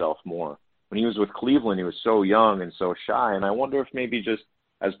enjoy himself more. When he was with Cleveland, he was so young and so shy, and I wonder if maybe just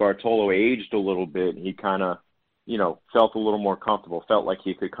as Bartolo aged a little bit, he kind of, felt a little more comfortable, felt like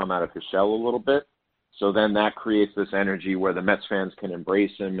he could come out of his shell a little bit. So then that creates this energy where the Mets fans can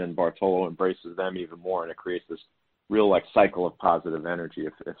embrace him and Bartolo embraces them even more, and it creates this real cycle of positive energy,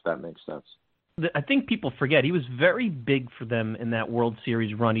 if that makes sense. I think people forget he was very big for them in that World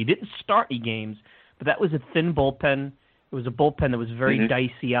Series run. He didn't start any games, but that was a thin bullpen. It was a bullpen that was very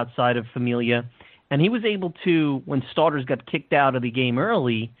dicey outside of Familia, and he was able to, when starters got kicked out of the game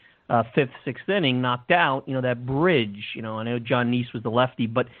early, fifth, sixth inning, knocked out, that bridge. I know John Neese was the lefty,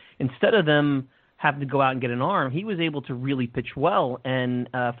 but instead of them having to go out and get an arm, he was able to really pitch well. And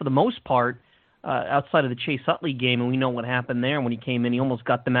for the most part, outside of the Chase Utley game, and we know what happened there when he came in, he almost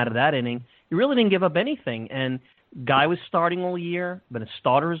got them out of that inning. He really didn't give up anything. And guy was starting all year, been a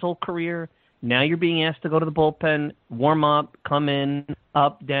starter his whole career. Now you're being asked to go to the bullpen, warm up, come in,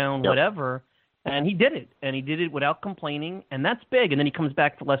 up, down, whatever. And he did it. And he did it without complaining. And that's big. And then he comes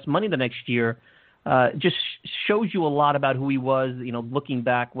back for less money the next year. Just shows you a lot about who he was, looking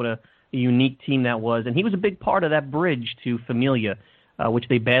back, what a unique team that was. And he was a big part of that bridge to Familia, which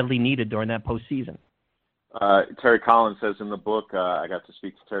they badly needed during that postseason. Terry Collins says in the book, I got to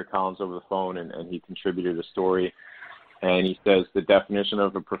speak to Terry Collins over the phone, and he contributed a story. And he says the definition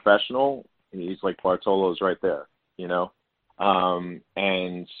of a professional, he's like Bartolo's right there,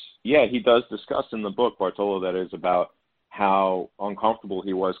 And, yeah, he does discuss in the book, Bartolo, that is, about how uncomfortable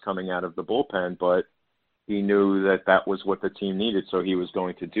he was coming out of the bullpen, but he knew that was what the team needed, so he was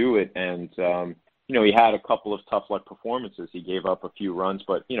going to do it. And, he had a couple of tough luck performances. He gave up a few runs,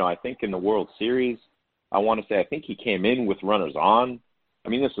 but, I think in the World Series, I think he came in with runners on. I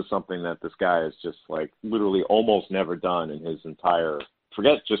mean, this is something that this guy has just, literally almost never done in his entire,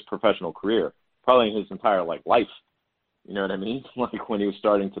 forget just professional career, probably in his entire, life. You know what I mean? Like when he was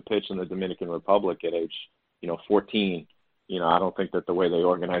starting to pitch in the Dominican Republic at age, 14, I don't think that the way they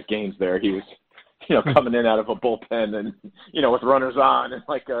organized games there, he was, coming in out of a bullpen and, with runners on in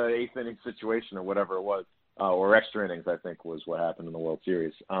like a eighth inning situation or whatever it was, or extra innings, I think was what happened in the World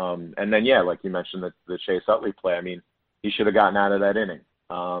Series. And then, yeah, like you mentioned, the Chase Utley play, I mean, he should have gotten out of that inning.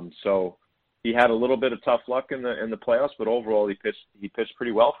 So he had a little bit of tough luck in the playoffs, but overall he pitched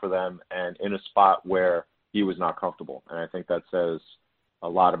pretty well for them and in a spot where he was not comfortable. And I think that says a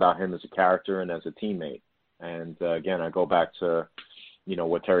lot about him as a character and as a teammate. And, again, I go back to,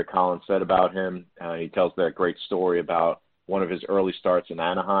 what Terry Collins said about him. He tells that great story about one of his early starts in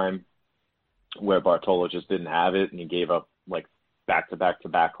Anaheim where Bartolo just didn't have it, and he gave up,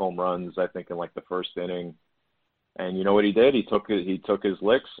 back-to-back home runs, I think, in, the first inning. And you know what he did? He took his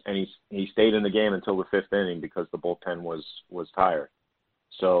licks, and he stayed in the game until the fifth inning because the bullpen was tired.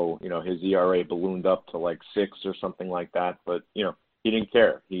 So, his ERA ballooned up to 6 or something like that. But, he didn't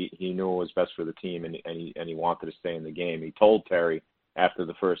care. He knew it was best for the team, and he wanted to stay in the game. He told Terry after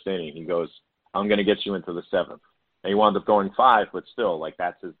the first inning, he goes, "I'm going to get you into the seventh." And he wound up going 5, but still,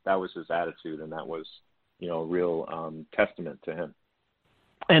 that was his attitude, and that was, a real testament to him.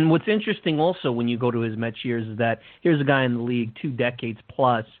 And what's interesting also when you go to his Mets years is that here's a guy in the league 2 decades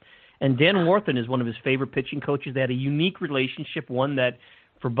plus, and Dan Warthen is one of his favorite pitching coaches. They had a unique relationship, one that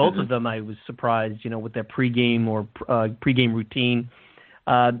for both of them I was surprised, with their pregame or pregame routine.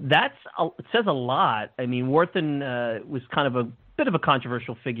 It says a lot. I mean, Warthen was kind of a bit of a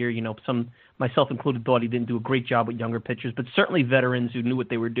controversial figure. Some, myself included, thought he didn't do a great job with younger pitchers, but certainly veterans who knew what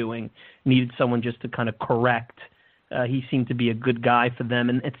they were doing needed someone just to kind of correct. He seemed to be a good guy for them,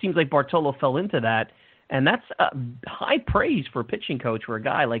 and it seems like Bartolo fell into that, and that's high praise for a pitching coach where a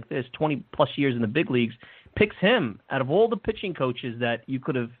guy like this, 20-plus years in the big leagues, picks him out of all the pitching coaches that you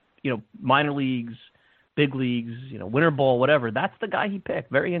could have, minor leagues, big leagues, winter ball, whatever. That's the guy he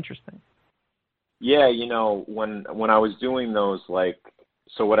picked. Very interesting. Yeah, when I was doing those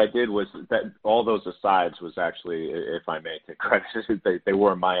So what I did was that all those asides was actually, if I may take credit, they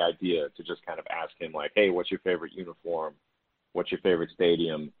were my idea to just kind of ask him like, hey, what's your favorite uniform? What's your favorite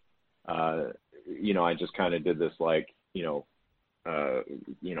stadium? I just kind of did this like,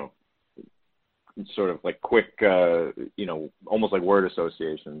 sort of like quick, almost like word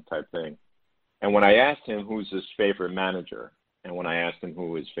association type thing. And when I asked him who's his favorite manager, and when I asked him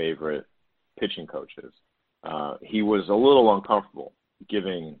who his favorite pitching coach is, he was a little uncomfortable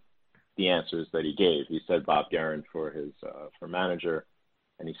giving the answers that he gave. He said Bob Guerin for his for manager,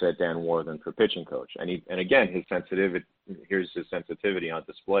 and he said Dan Warthen for pitching coach. And again, here's his sensitivity on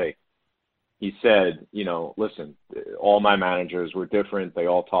display. He said, listen, all my managers were different. They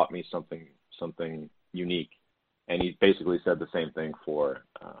all taught me something unique. And he basically said the same thing for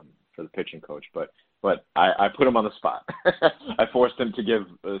the pitching coach. But I put him on the spot. I forced him to give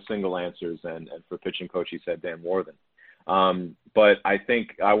single answers, and for pitching coach, he said Dan Warthen. But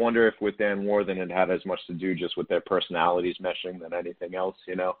I wonder if with Dan Warthen it had as much to do just with their personalities meshing than anything else,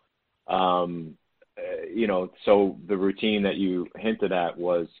 so the routine that you hinted at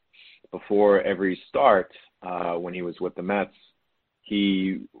was before every start, when he was with the Mets,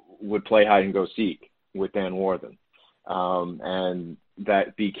 he would play hide and go seek with Dan Warthen. And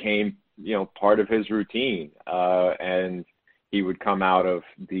that became, part of his routine. And he would come out of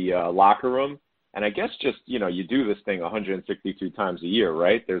the locker room. And I guess just, you do this thing 162 times a year,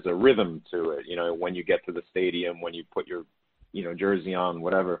 right? There's a rhythm to it, when you get to the stadium, when you put your, jersey on,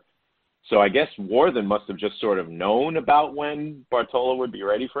 whatever. So I guess Warthen must have just sort of known about when Bartolo would be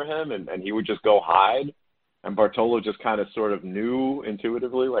ready for him, and he would just go hide. And Bartolo just kind of sort of knew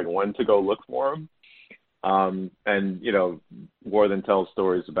intuitively, like, when to go look for him. And, Warthen tells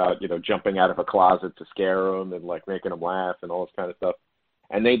stories about, jumping out of a closet to scare him and, like, making him laugh and all this kind of stuff.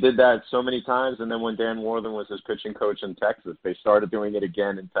 And they did that so many times. And then when Dan Warthen was his pitching coach in Texas, they started doing it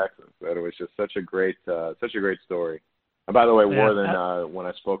again in Texas. That it was just such a great story. And by the way, Warthen, when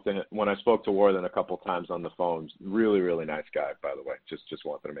I spoke to Warthen a couple times on the phone, really, really nice guy, by the way. Just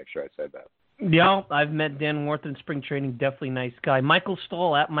wanted to make sure I said that. Yeah, I've met Dan Warthen in spring training. Definitely nice guy. Michael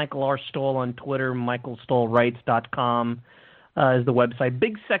Stahl, at Michael R. Stahl on Twitter. MichaelStahlWrites.com is the website.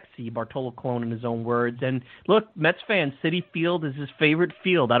 Big Sexy, Bartolo Colon in his own words. And look, Mets fan, Citi Field is his favorite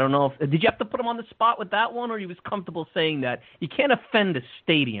field. I don't know if did you have to put him on the spot with that one, or he was comfortable saying that? You can't offend a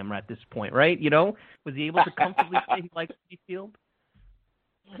stadium at this point, right? Was he able to comfortably say he likes Citi Field?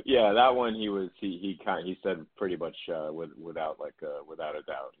 Yeah, that one he said pretty much without a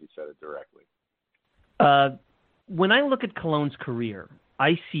doubt. He said it directly. When I look at Colon's career,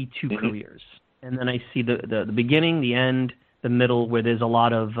 I see two careers, and then I see the beginning, the end, the middle, where there's a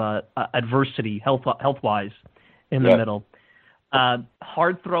lot of adversity health-wise in the middle.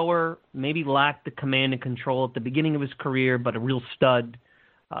 Hard thrower, maybe lacked the command and control at the beginning of his career, but a real stud.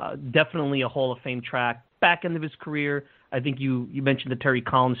 Definitely a Hall of Fame track. Back end of his career, I think you mentioned the Terry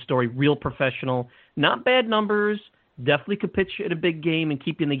Collins story, real professional. Not bad numbers, definitely could pitch at a big game and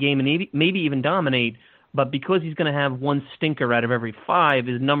keep you in the game and maybe even dominate. But because he's going to have one stinker out of every 5,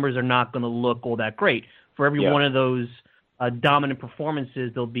 his numbers are not going to look all that great. For every one of those dominant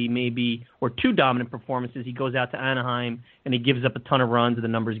performances, there'll be maybe, or 2 dominant performances, he goes out to Anaheim and he gives up a ton of runs and the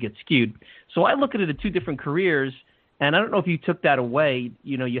numbers get skewed. So I look at it as 2 different careers, and I don't know if you took that away.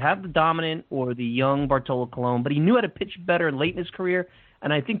 You have the dominant or the young Bartolo Colon, but he knew how to pitch better late in his career,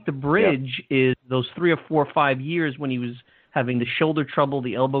 and I think the bridge is those 3 or 4 or 5 years when he was having the shoulder trouble,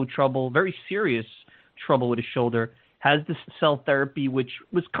 the elbow trouble, very serious trouble with his shoulder, has this cell therapy, which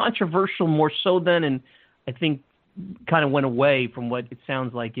was controversial more so then, and I think kind of went away from what it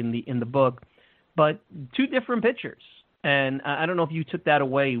sounds like in the book. But 2 different pitchers, and I don't know if you took that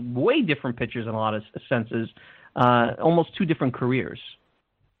away. Way different pitchers in a lot of senses, almost 2 different careers.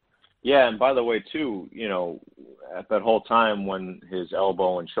 Yeah, and by the way, too, at that whole time when his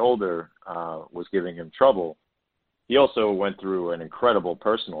elbow and shoulder was giving him trouble, he also went through an incredible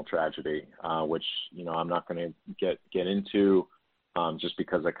personal tragedy, which I'm not going to get into, just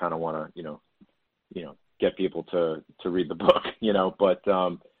because I kind of want to get people to read the book, but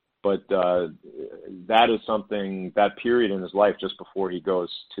that is something, that period in his life just before he goes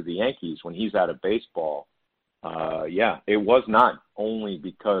to the Yankees, when he's out of baseball, it was not only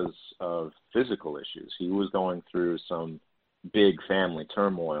because of physical issues. He was going through some big family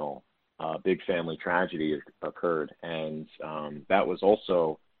turmoil. Big family tragedy occurred, and that was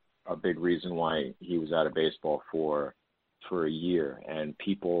also a big reason why he was out of baseball for a year. And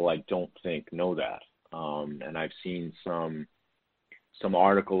people, I don't think, know that. And I've seen some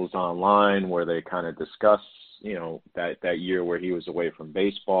articles online where they kind of discuss, that year where he was away from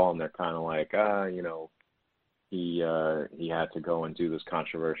baseball, and they're kind of like, he had to go and do this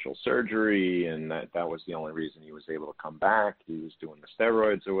controversial surgery, and that was the only reason he was able to come back. He was doing the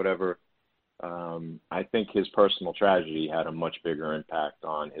steroids or whatever. I think his personal tragedy had a much bigger impact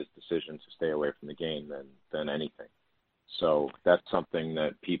on his decision to stay away from the game than anything. So that's something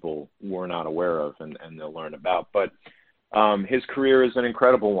that people were not aware of and they'll learn about. But his career is an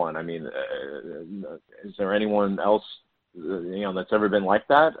incredible one. I mean, is there anyone else that's ever been like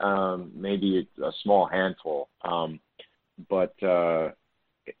that? Maybe a small handful. But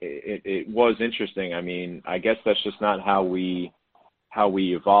it was interesting. I mean, I guess that's just not how we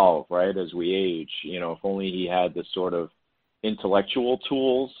evolve, right, as we age. If only he had the sort of intellectual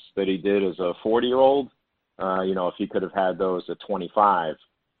tools that he did as a 40-year-old, if he could have had those at 25,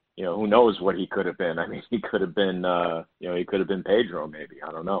 who knows what he could have been. I mean, he could have been, he could have been Pedro maybe.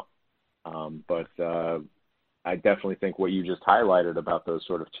 I don't know. But I definitely think what you just highlighted about those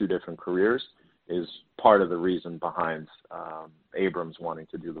sort of two different careers is part of the reason behind Abrams wanting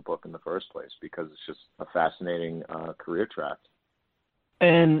to do the book in the first place, because it's just a fascinating career track.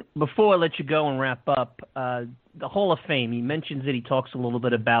 And before I let you go and wrap up, the Hall of Fame, he mentions it, he talks a little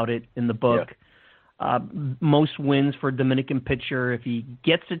bit about it in the book. Yeah. Most wins for a Dominican pitcher if he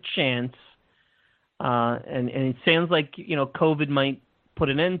gets a chance. And it sounds like, COVID might put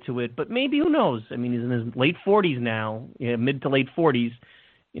an end to it, but maybe, who knows? I mean, he's in his late 40s now, mid to late 40s.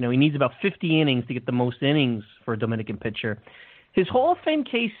 He needs about 50 innings to get the most innings for a Dominican pitcher. His Hall of Fame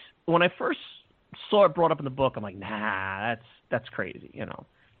case, when I first saw it brought up in the book, I'm like, nah, that's crazy,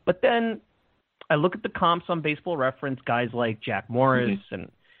 But then I look at the comps on Baseball Reference, guys like Jack Morris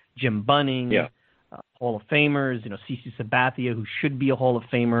and Jim Bunning, Hall of Famers, CC Sabathia, who should be a Hall of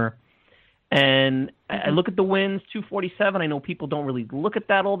Famer. And I look at the wins, 247. I know people don't really look at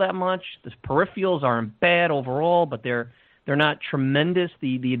that all that much. The peripherals aren't bad overall, but they're not tremendous,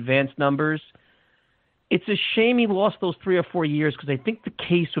 the advanced numbers. It's a shame he lost those 3 or 4 years, because I think the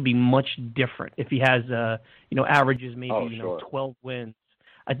case would be much different if he has, averages maybe 12 wins.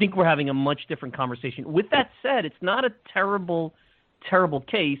 I think we're having a much different conversation. With that said, it's not a terrible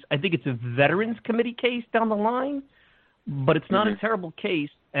case. I think it's a Veterans Committee case down the line, but it's not a terrible case.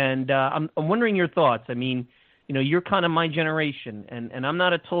 And I'm wondering your thoughts. I mean, you're kind of my generation, and I'm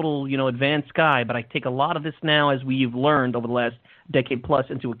not a total, advanced guy, but I take a lot of this now, as we've learned over the last decade plus,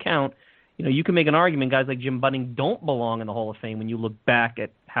 into account. You can make an argument guys like Jim Bunning don't belong in the Hall of Fame when you look back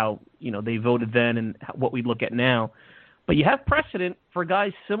at how, they voted then and what we look at now. But you have precedent for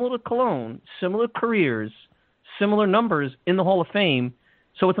guys similar to Colon, similar careers, similar numbers in the Hall of Fame.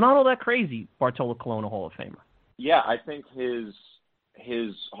 So it's not all that crazy, Bartolo Colon, a Hall of Famer. Yeah, I think his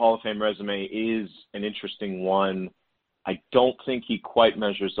Hall of Fame resume is an interesting one. I don't think he quite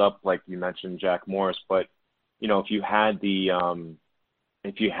measures up, like you mentioned, Jack Morris. But,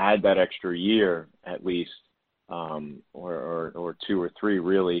 if you had that extra year at least, or 2 or 3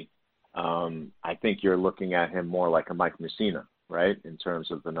 really, I think you're looking at him more like a Mike Mussina, right, in terms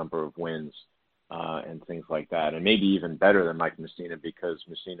of the number of wins and things like that. And maybe even better than Mike Mussina, because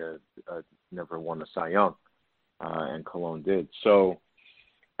Mussina never won a Cy Young, and Colon did. So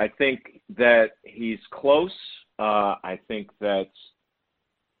I think that he's close. I think that,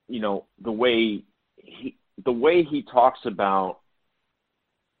 the way he talks about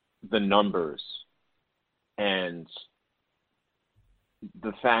the numbers and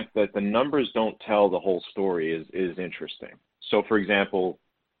the fact that the numbers don't tell the whole story is interesting. So, for example,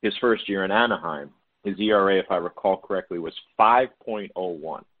 his first year in Anaheim, his ERA, if I recall correctly, was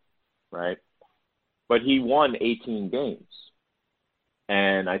 5.01, right? But he won 18 games.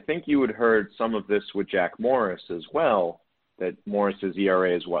 And I think you had heard some of this with Jack Morris as well, that Morris's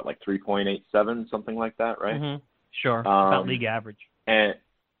ERA is like 3.87, something like that, right? Mm-hmm. Sure, about league average. And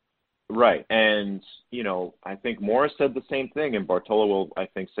right, and I think Morris said the same thing, and Bartolo will, I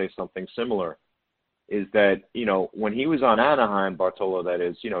think, say something similar. Is that when he was on Anaheim, Bartolo, that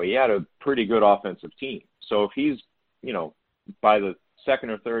is, he had a pretty good offensive team. So if he's by the second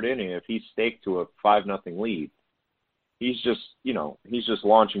or third inning, if he's staked to a 5-0 lead, he's just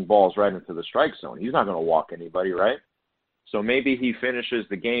launching balls right into the strike zone. He's not going to walk anybody, right? So maybe he finishes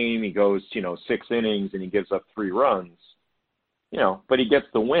the game, he goes, 6 innings, and he gives up 3 runs, but he gets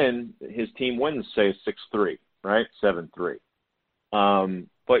the win. His team wins, say, 6-3, right? 7-3.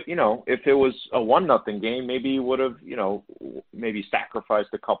 But, if it was a 1-0 game, maybe he would have, maybe sacrificed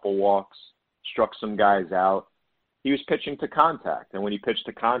a couple walks, struck some guys out. He was pitching to contact. And when you pitch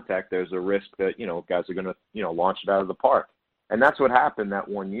to contact, there's a risk that, guys are going to, launch it out of the park. And that's what happened that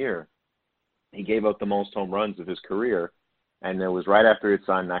one year. He gave up the most home runs of his career. And it was right after he had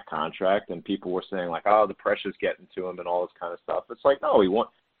signed that contract, and people were saying, like, oh, the pressure's getting to him and all this kind of stuff. It's like, no, he won.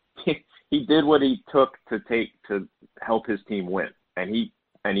 he did what he took to help his team win, and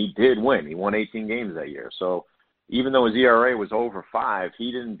he did win. He won 18 games that year. So even though his ERA was over 5,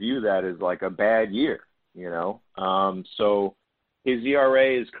 he didn't view that as like a bad year, So his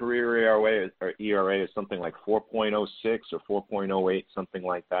ERA, his career ERA is something like 4.06 or 4.08, something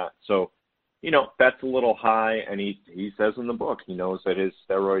like that. So, that's a little high, and he says in the book he knows that his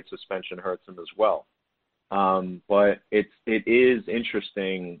steroid suspension hurts him as well. But it is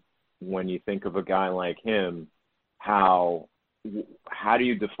interesting when you think of a guy like him, how do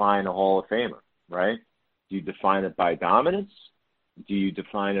you define a Hall of Famer, right? Do you define it by dominance? Do you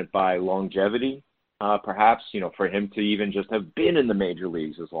define it by longevity? Perhaps, for him to even just have been in the major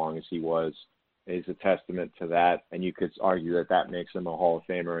leagues as long as he was is a testament to that. And you could argue that makes him a Hall of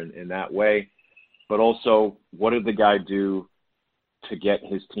Famer in that way. But also, what did the guy do to get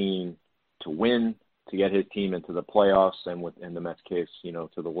his team to win, to get his team into the playoffs, and in the Mets case,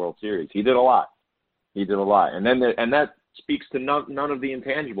 to the World Series? He did a lot. And then that speaks to none of the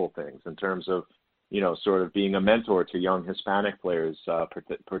intangible things in terms of, sort of being a mentor to young Hispanic players,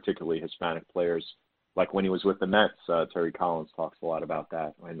 particularly Hispanic players. Like when he was with the Mets, Terry Collins talks a lot about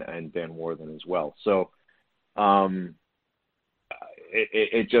that, and Dan Worthen as well. So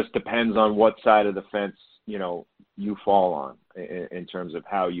it just depends on what side of the fence, you fall on in terms of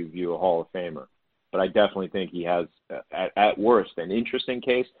how you view a Hall of Famer. But I definitely think he has, at worst, an interesting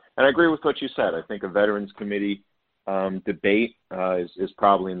case. And I agree with what you said. I think a Veterans Committee debate is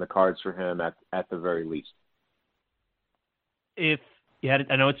probably in the cards for him at the very least. If you had,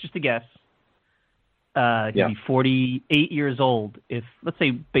 I know it's just a guess. He'd be 48 years old. If, let's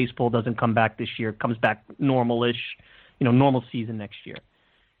say, baseball doesn't come back this year, comes back normal-ish, normal season next year.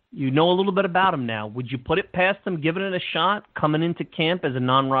 You know a little bit about him now. Would you put it past him, giving it a shot, coming into camp as a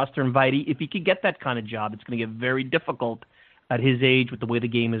non-roster invitee? If he could get that kind of job, it's going to get very difficult at his age with the way the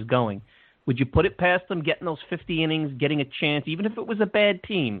game is going. Would you put it past him, getting those 50 innings, getting a chance, even if it was a bad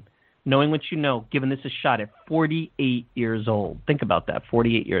team, knowing what you know, giving this a shot at 48 years old? Think about that,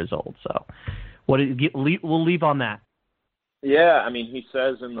 48 years old. So we'll leave on that. Yeah, I mean, he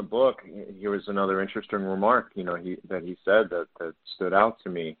says in the book, here was another interesting remark, he said that stood out to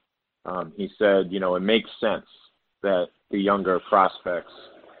me. He said, it makes sense that the younger prospects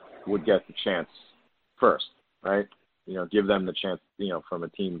would get the chance first, right? Give them the chance, from a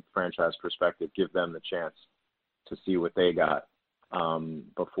team franchise perspective, give them the chance to see what they got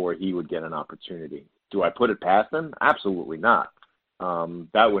before he would get an opportunity. Do I put it past him? Absolutely not.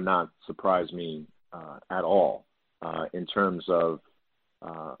 That would not surprise me at all. In terms of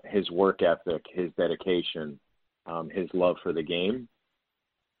his work ethic, his dedication, his love for the game,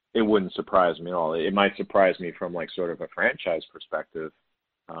 it wouldn't surprise me at all. It might surprise me from like sort of a franchise perspective,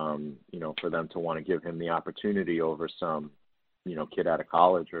 for them to want to give him the opportunity over some, kid out of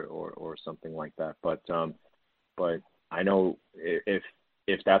college or something like that. But I know if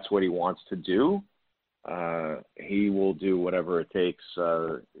that's what he wants to do, he will do whatever it takes,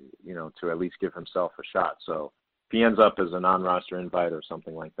 to at least give himself a shot. So if he ends up as a non-roster invite or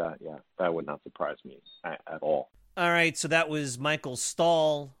something like that, yeah, that would not surprise me at all. All right, so that was Michael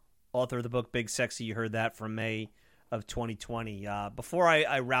Stahl, author of the book Big Sexy. You heard that from May of 2020. Before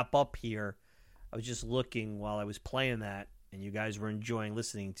I wrap up here, I was just looking while I was playing that, and you guys were enjoying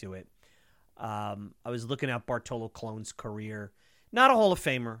listening to it. I was looking at Bartolo Colon's career. Not a Hall of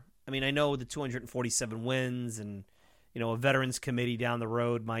Famer. I mean, I know the 247 wins and, a Veterans Committee down the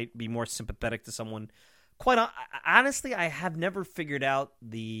road might be more sympathetic to someone. Quite honestly, I have never figured out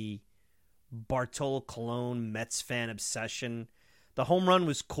the Bartolo Colon Mets fan obsession. The home run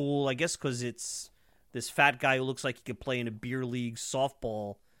was cool, I guess, because it's this fat guy who looks like he could play in a beer league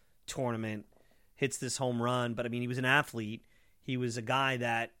softball tournament, hits this home run. But, I mean, he was an athlete. He was a guy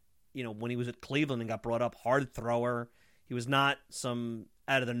that, when he was at Cleveland and got brought up, hard thrower. He was not some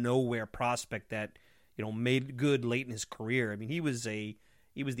out-of-the-nowhere prospect that, made good late in his career. I mean, he was the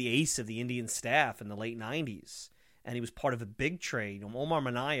ace of the Indian staff in the late 90s, and he was part of a big trade. Omar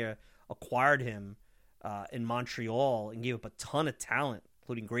Minaya acquired him in Montreal and gave up a ton of talent,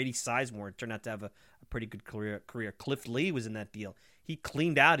 including Grady Sizemore. It turned out to have a pretty good career. Cliff Lee was in that deal. He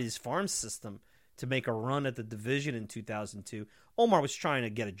cleaned out his farm system to make a run at the division in 2002. Omar was trying to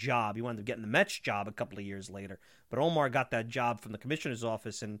get a job. He wound up getting the Mets job a couple of years later. But Omar got that job from the commissioner's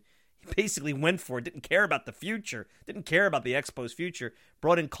office, and he basically went for it, didn't care about the future, didn't care about the Expos' future,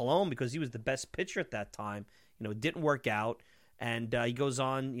 brought in Colon because he was the best pitcher at that time. It didn't work out, and he goes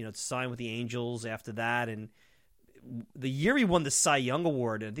on, to sign with the Angels after that. And the year he won the Cy Young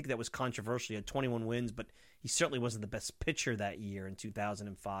Award, and I think that was controversial, he had 21 wins, but he certainly wasn't the best pitcher that year in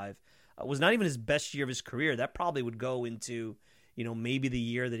 2005. It was not even his best year of his career. That probably would go into, maybe the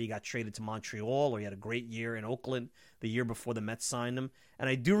year that he got traded to Montreal, or he had a great year in Oakland the year before the Mets signed him. And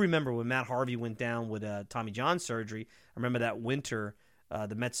I do remember when Matt Harvey went down with Tommy John surgery, I remember that winter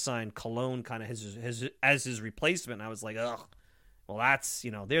the Mets signed Colon kind of as his replacement. And I was like, ugh, well, that's,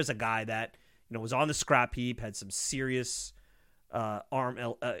 there's a guy that, was on the scrap heap, had some serious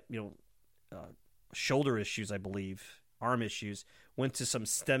shoulder issues, I believe, arm issues, went to some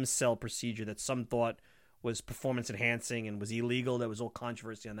stem cell procedure that some thought was performance enhancing and was illegal. There was all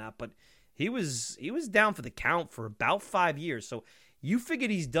controversy on that, but he was down for the count for about 5 years. So you figured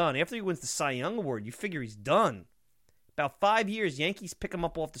he's done. After he wins the Cy Young Award, you figure he's done. About 5 years, Yankees pick him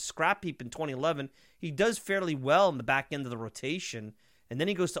up off the scrap heap in 2011. He does fairly well in the back end of the rotation, and then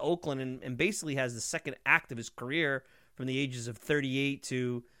he goes to Oakland and basically has the second act of his career from the ages of 38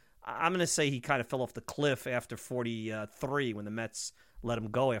 to, I'm going to say he kind of fell off the cliff after 43 when the Mets let him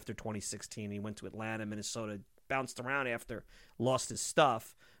go after 2016. He went to Atlanta, Minnesota, bounced around after, lost his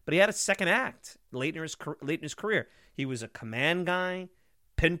stuff. But he had a second act late in his career. He was a command guy,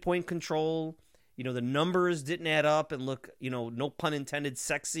 pinpoint control. The numbers didn't add up and look, no pun intended,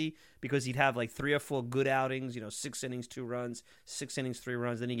 sexy, because he'd have like 3 or 4 good outings, 6 innings, 2 runs, 6 innings, 3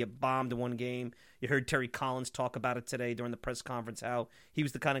 runs. Then he'd get bombed in one game. You heard Terry Collins talk about it today during the press conference, how he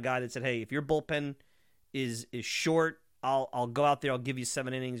was the kind of guy that said, hey, if your bullpen is short, I'll go out there, I'll give you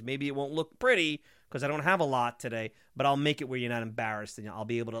 7 innings. Maybe it won't look pretty because I don't have a lot today, but I'll make it where you're not embarrassed, and I'll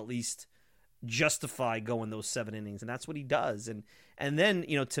be able to at least justify going those 7 innings. And that's what he does. And then,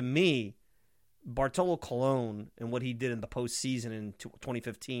 to me, Bartolo Colon and what he did in the postseason in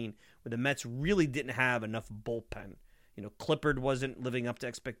 2015, where the Mets really didn't have enough bullpen. Clippard wasn't living up to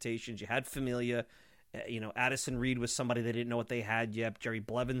expectations. You had Familia. Addison Reed was somebody they didn't know what they had yet. Jerry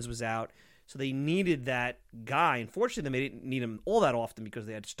Blevins was out. So they needed that guy. Unfortunately, they didn't need him all that often because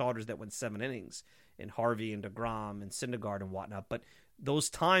they had starters that went 7 innings in Harvey and DeGrom and Syndergaard and whatnot. But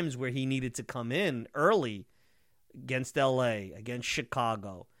those times where he needed to come in early against L.A., against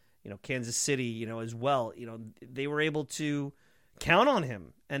Chicago, Kansas City, as well, they were able to count on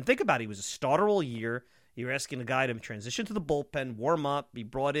him. And think about it, he was a starter all year. You're asking a guy to transition to the bullpen, warm up, be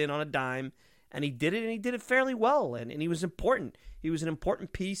brought in on a dime, and he did it, and he did it fairly well, and he was important. He was an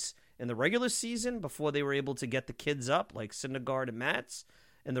important piece in the regular season before they were able to get the kids up, like Syndergaard and Matz,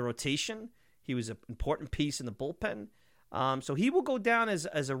 in the rotation. He was an important piece in the bullpen. So he will go down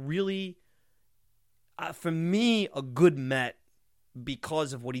as a really, for me, a good Met,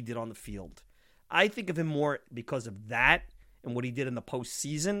 because of what he did on the field. I think of him more because of that and what he did in the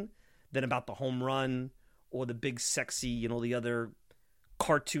postseason than about the home run or the big sexy, the other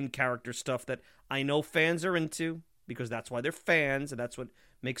cartoon character stuff that I know fans are into, because that's why they're fans and that's what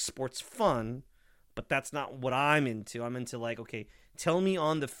makes sports fun. But that's not what I'm into. I'm into okay, tell me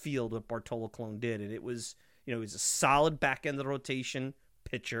on the field what Bartolo Colon did. And it was, he was a solid back end of the rotation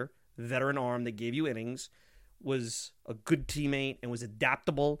pitcher, veteran arm that gave you innings, was a good teammate and was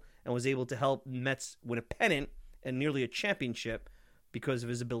adaptable and was able to help Mets win a pennant and nearly a championship because of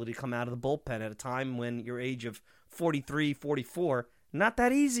his ability to come out of the bullpen at a time when your age of 43, 44, not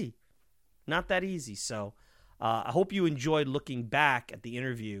that easy. Not that easy. So I hope you enjoyed looking back at the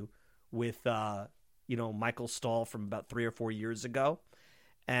interview with, Michael Stahl from about 3 or 4 years ago,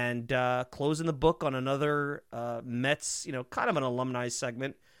 and closing the book on another Mets, kind of an alumni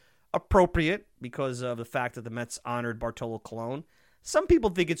segment. Appropriate because of the fact that the Mets honored Bartolo Colon. Some people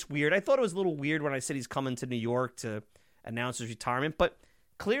think it's weird. I thought it was a little weird when I said he's coming to New York to announce his retirement, but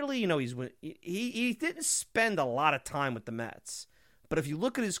clearly, he didn't spend a lot of time with the Mets. But if you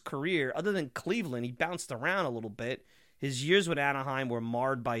look at his career, other than Cleveland, he bounced around a little bit. His years with Anaheim were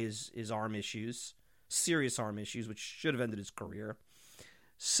marred by his arm issues, serious arm issues, which should have ended his career.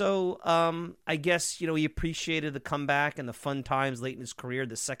 So I guess, he appreciated the comeback and the fun times late in his career,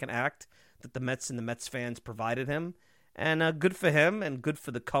 the second act that the Mets and the Mets fans provided him. And good for him and good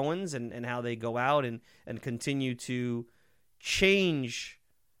for the Cohens and how they go out and continue to change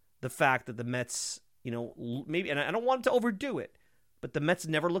the fact that the Mets, maybe, and I don't want to overdo it, but the Mets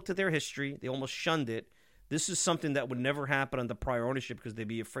never looked at their history. They almost shunned it. This is something that would never happen under prior ownership because they'd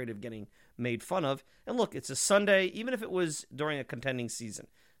be afraid of getting made fun of. And look, it's a Sunday, even if it was during a contending season.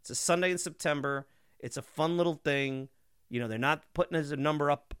 It's a Sunday in September. It's a fun little thing. They're not putting his number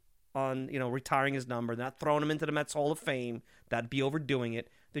up on, retiring his number. They're not throwing him into the Mets Hall of Fame. That'd be overdoing it.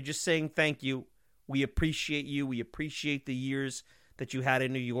 They're just saying thank you. We appreciate you. We appreciate the years that you had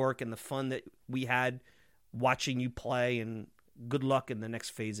in New York and the fun that we had watching you play, and good luck in the next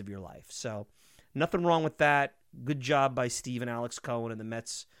phase of your life. So nothing wrong with that. Good job by Steve and Alex Cohen and the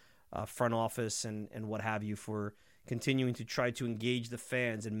Mets front office and what have you for continuing to try to engage the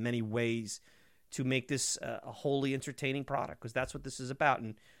fans in many ways to make this a wholly entertaining product, because that's what this is about.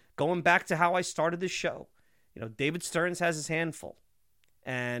 And going back to how I started this show, David Stearns has his hand full,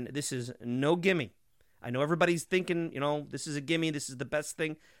 and this is no gimme. I know everybody's thinking, this is a gimme, this is the best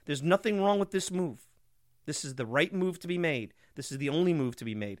thing. There's nothing wrong with this move. This is the right move to be made. This is the only move to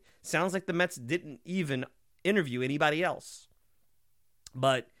be made. Sounds like the Mets didn't even interview anybody else.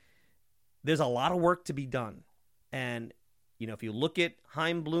 But there's a lot of work to be done. And, if you look at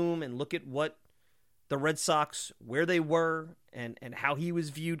Chaim Bloom and look at what the Red Sox, where they were and how he was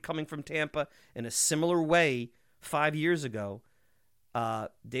viewed coming from Tampa in a similar way 5 years ago,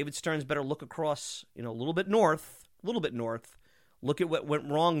 David Stearns better look across, a little bit north, look at what went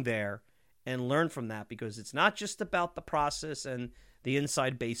wrong there and learn from that, because it's not just about the process and the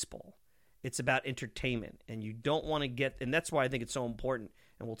inside baseball. It's about entertainment, and you don't want to get, and that's why I think it's so important,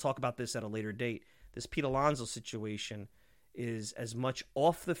 and we'll talk about this at a later date. This Pete Alonso situation is as much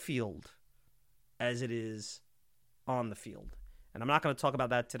off the field as it is on the field. And I'm not going to talk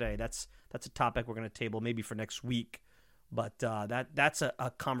about that today. That's a topic we're going to table maybe for next week. But that's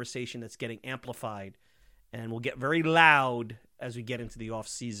a conversation that's getting amplified and will get very loud as we get into the off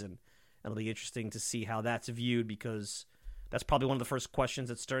season. It'll be interesting to see how that's viewed, because that's probably one of the first questions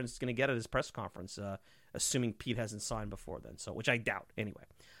that Stearns is going to get at his press conference, assuming Pete hasn't signed before then, so which I doubt anyway.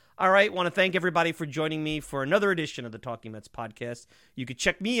 All right, want to thank everybody for joining me for another edition of the Talking Mets podcast. You can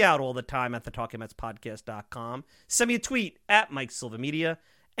check me out all the time at thetalkingmetspodcast.com. Send me a tweet at Mike Silva Media,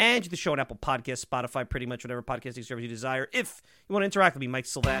 and the show on Apple Podcasts, Spotify, pretty much whatever podcasting service you desire. If you want to interact with me, Mike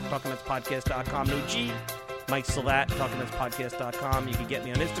Silva at talkingmetspodcast.com, no G. Mike Silva at talkingmetspodcast.com. You can get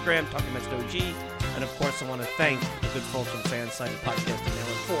me on Instagram, talkingmets.og. And, of course, I want to thank the good folks from Fansite and Podcasting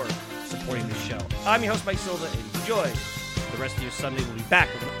Network for supporting this show. I'm your host, Mike Silva. Enjoy the rest of your Sunday. We'll be back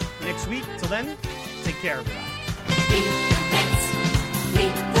next week. Till then, take care, everybody. Meet the Mets.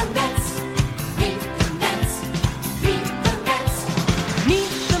 Meet the Mets. Meet the Mets. Meet the Mets.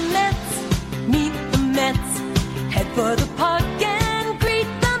 Meet the Mets. Meet the Mets. Head for the park and greet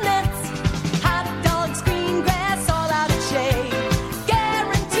the Mets. Hot dogs, green grass, all out of shade.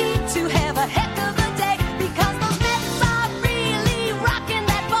 Guaranteed to have a heck of a day, because those Mets are really rocking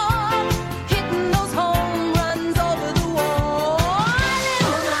that ball, hitting those home runs over the wall.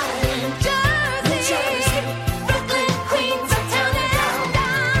 New Jersey, Brooklyn, Queens, uptown and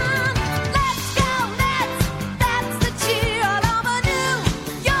down. Let's go Mets! That's the cheer all over New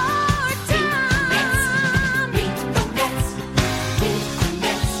York town. Meet the Mets. Meet the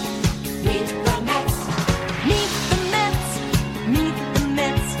Mets. Meet the Mets. Meet the Mets. Meet the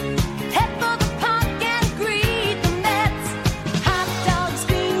Mets. Head for the park and greet the Mets. Hot dogs,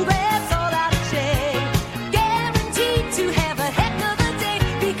 green grass, all out of shade. Guaranteed to have a heck of a day,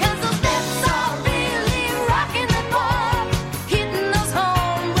 because those Mets are really rocking the ball, hitting those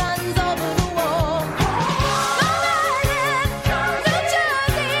home runs over the wall. Long Island, New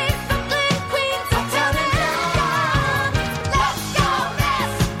Jersey, Brooklyn, Queens, uptown and down. Let's go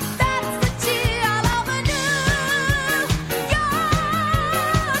Mets! That's the cheer all over New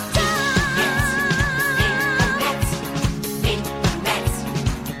York town. Meet the Mets.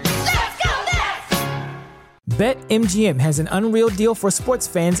 Let's go Mets! BetMGM has an unreal deal for sports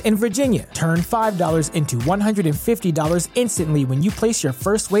fans in Virginia. Turn $5 into $150 instantly when you place your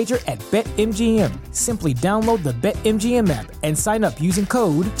first wager at BetMGM. Simply download the BetMGM app and sign up using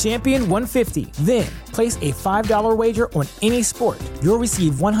code Champion150. Then, place a $5 wager on any sport. You'll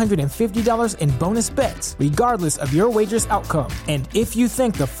receive $150 in bonus bets, regardless of your wager's outcome. And if you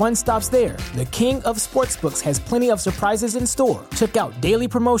think the fun stops there, the King of Sportsbooks has plenty of surprises in store. Check out daily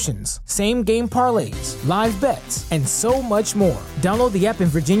promotions, same-game parlays, live bets, and so much more. Download the app in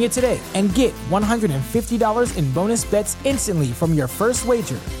Virginia today and get $150 in bonus bets instantly from your first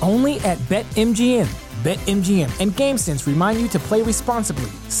wager. Only at BetMGM. BetMGM and GameSense remind you to play responsibly.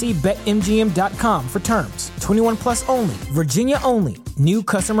 See BetMGM.com for terms. 21 plus only. Virginia only. New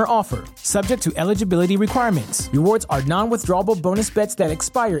customer offer. Subject to eligibility requirements. Rewards are non-withdrawable bonus bets that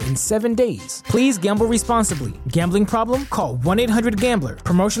expire in 7 days. Please gamble responsibly. Gambling problem? Call 1-800-GAMBLER.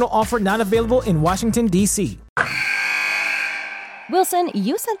 Promotional offer not available in Washington, D.C. Wilson,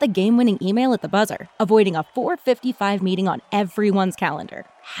 you sent the game-winning email at the buzzer, avoiding a 4:55 meeting on everyone's calendar.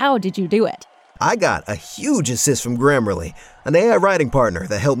 How did you do it? I got a huge assist from Grammarly, an AI writing partner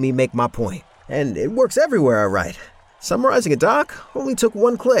that helped me make my point. And it works everywhere I write. Summarizing a doc only took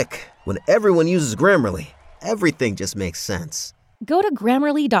one click. When everyone uses Grammarly, everything just makes sense. Go to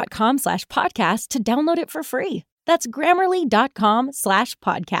Grammarly.com/podcast to download it for free. That's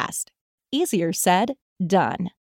Grammarly.com/podcast. Easier said, done.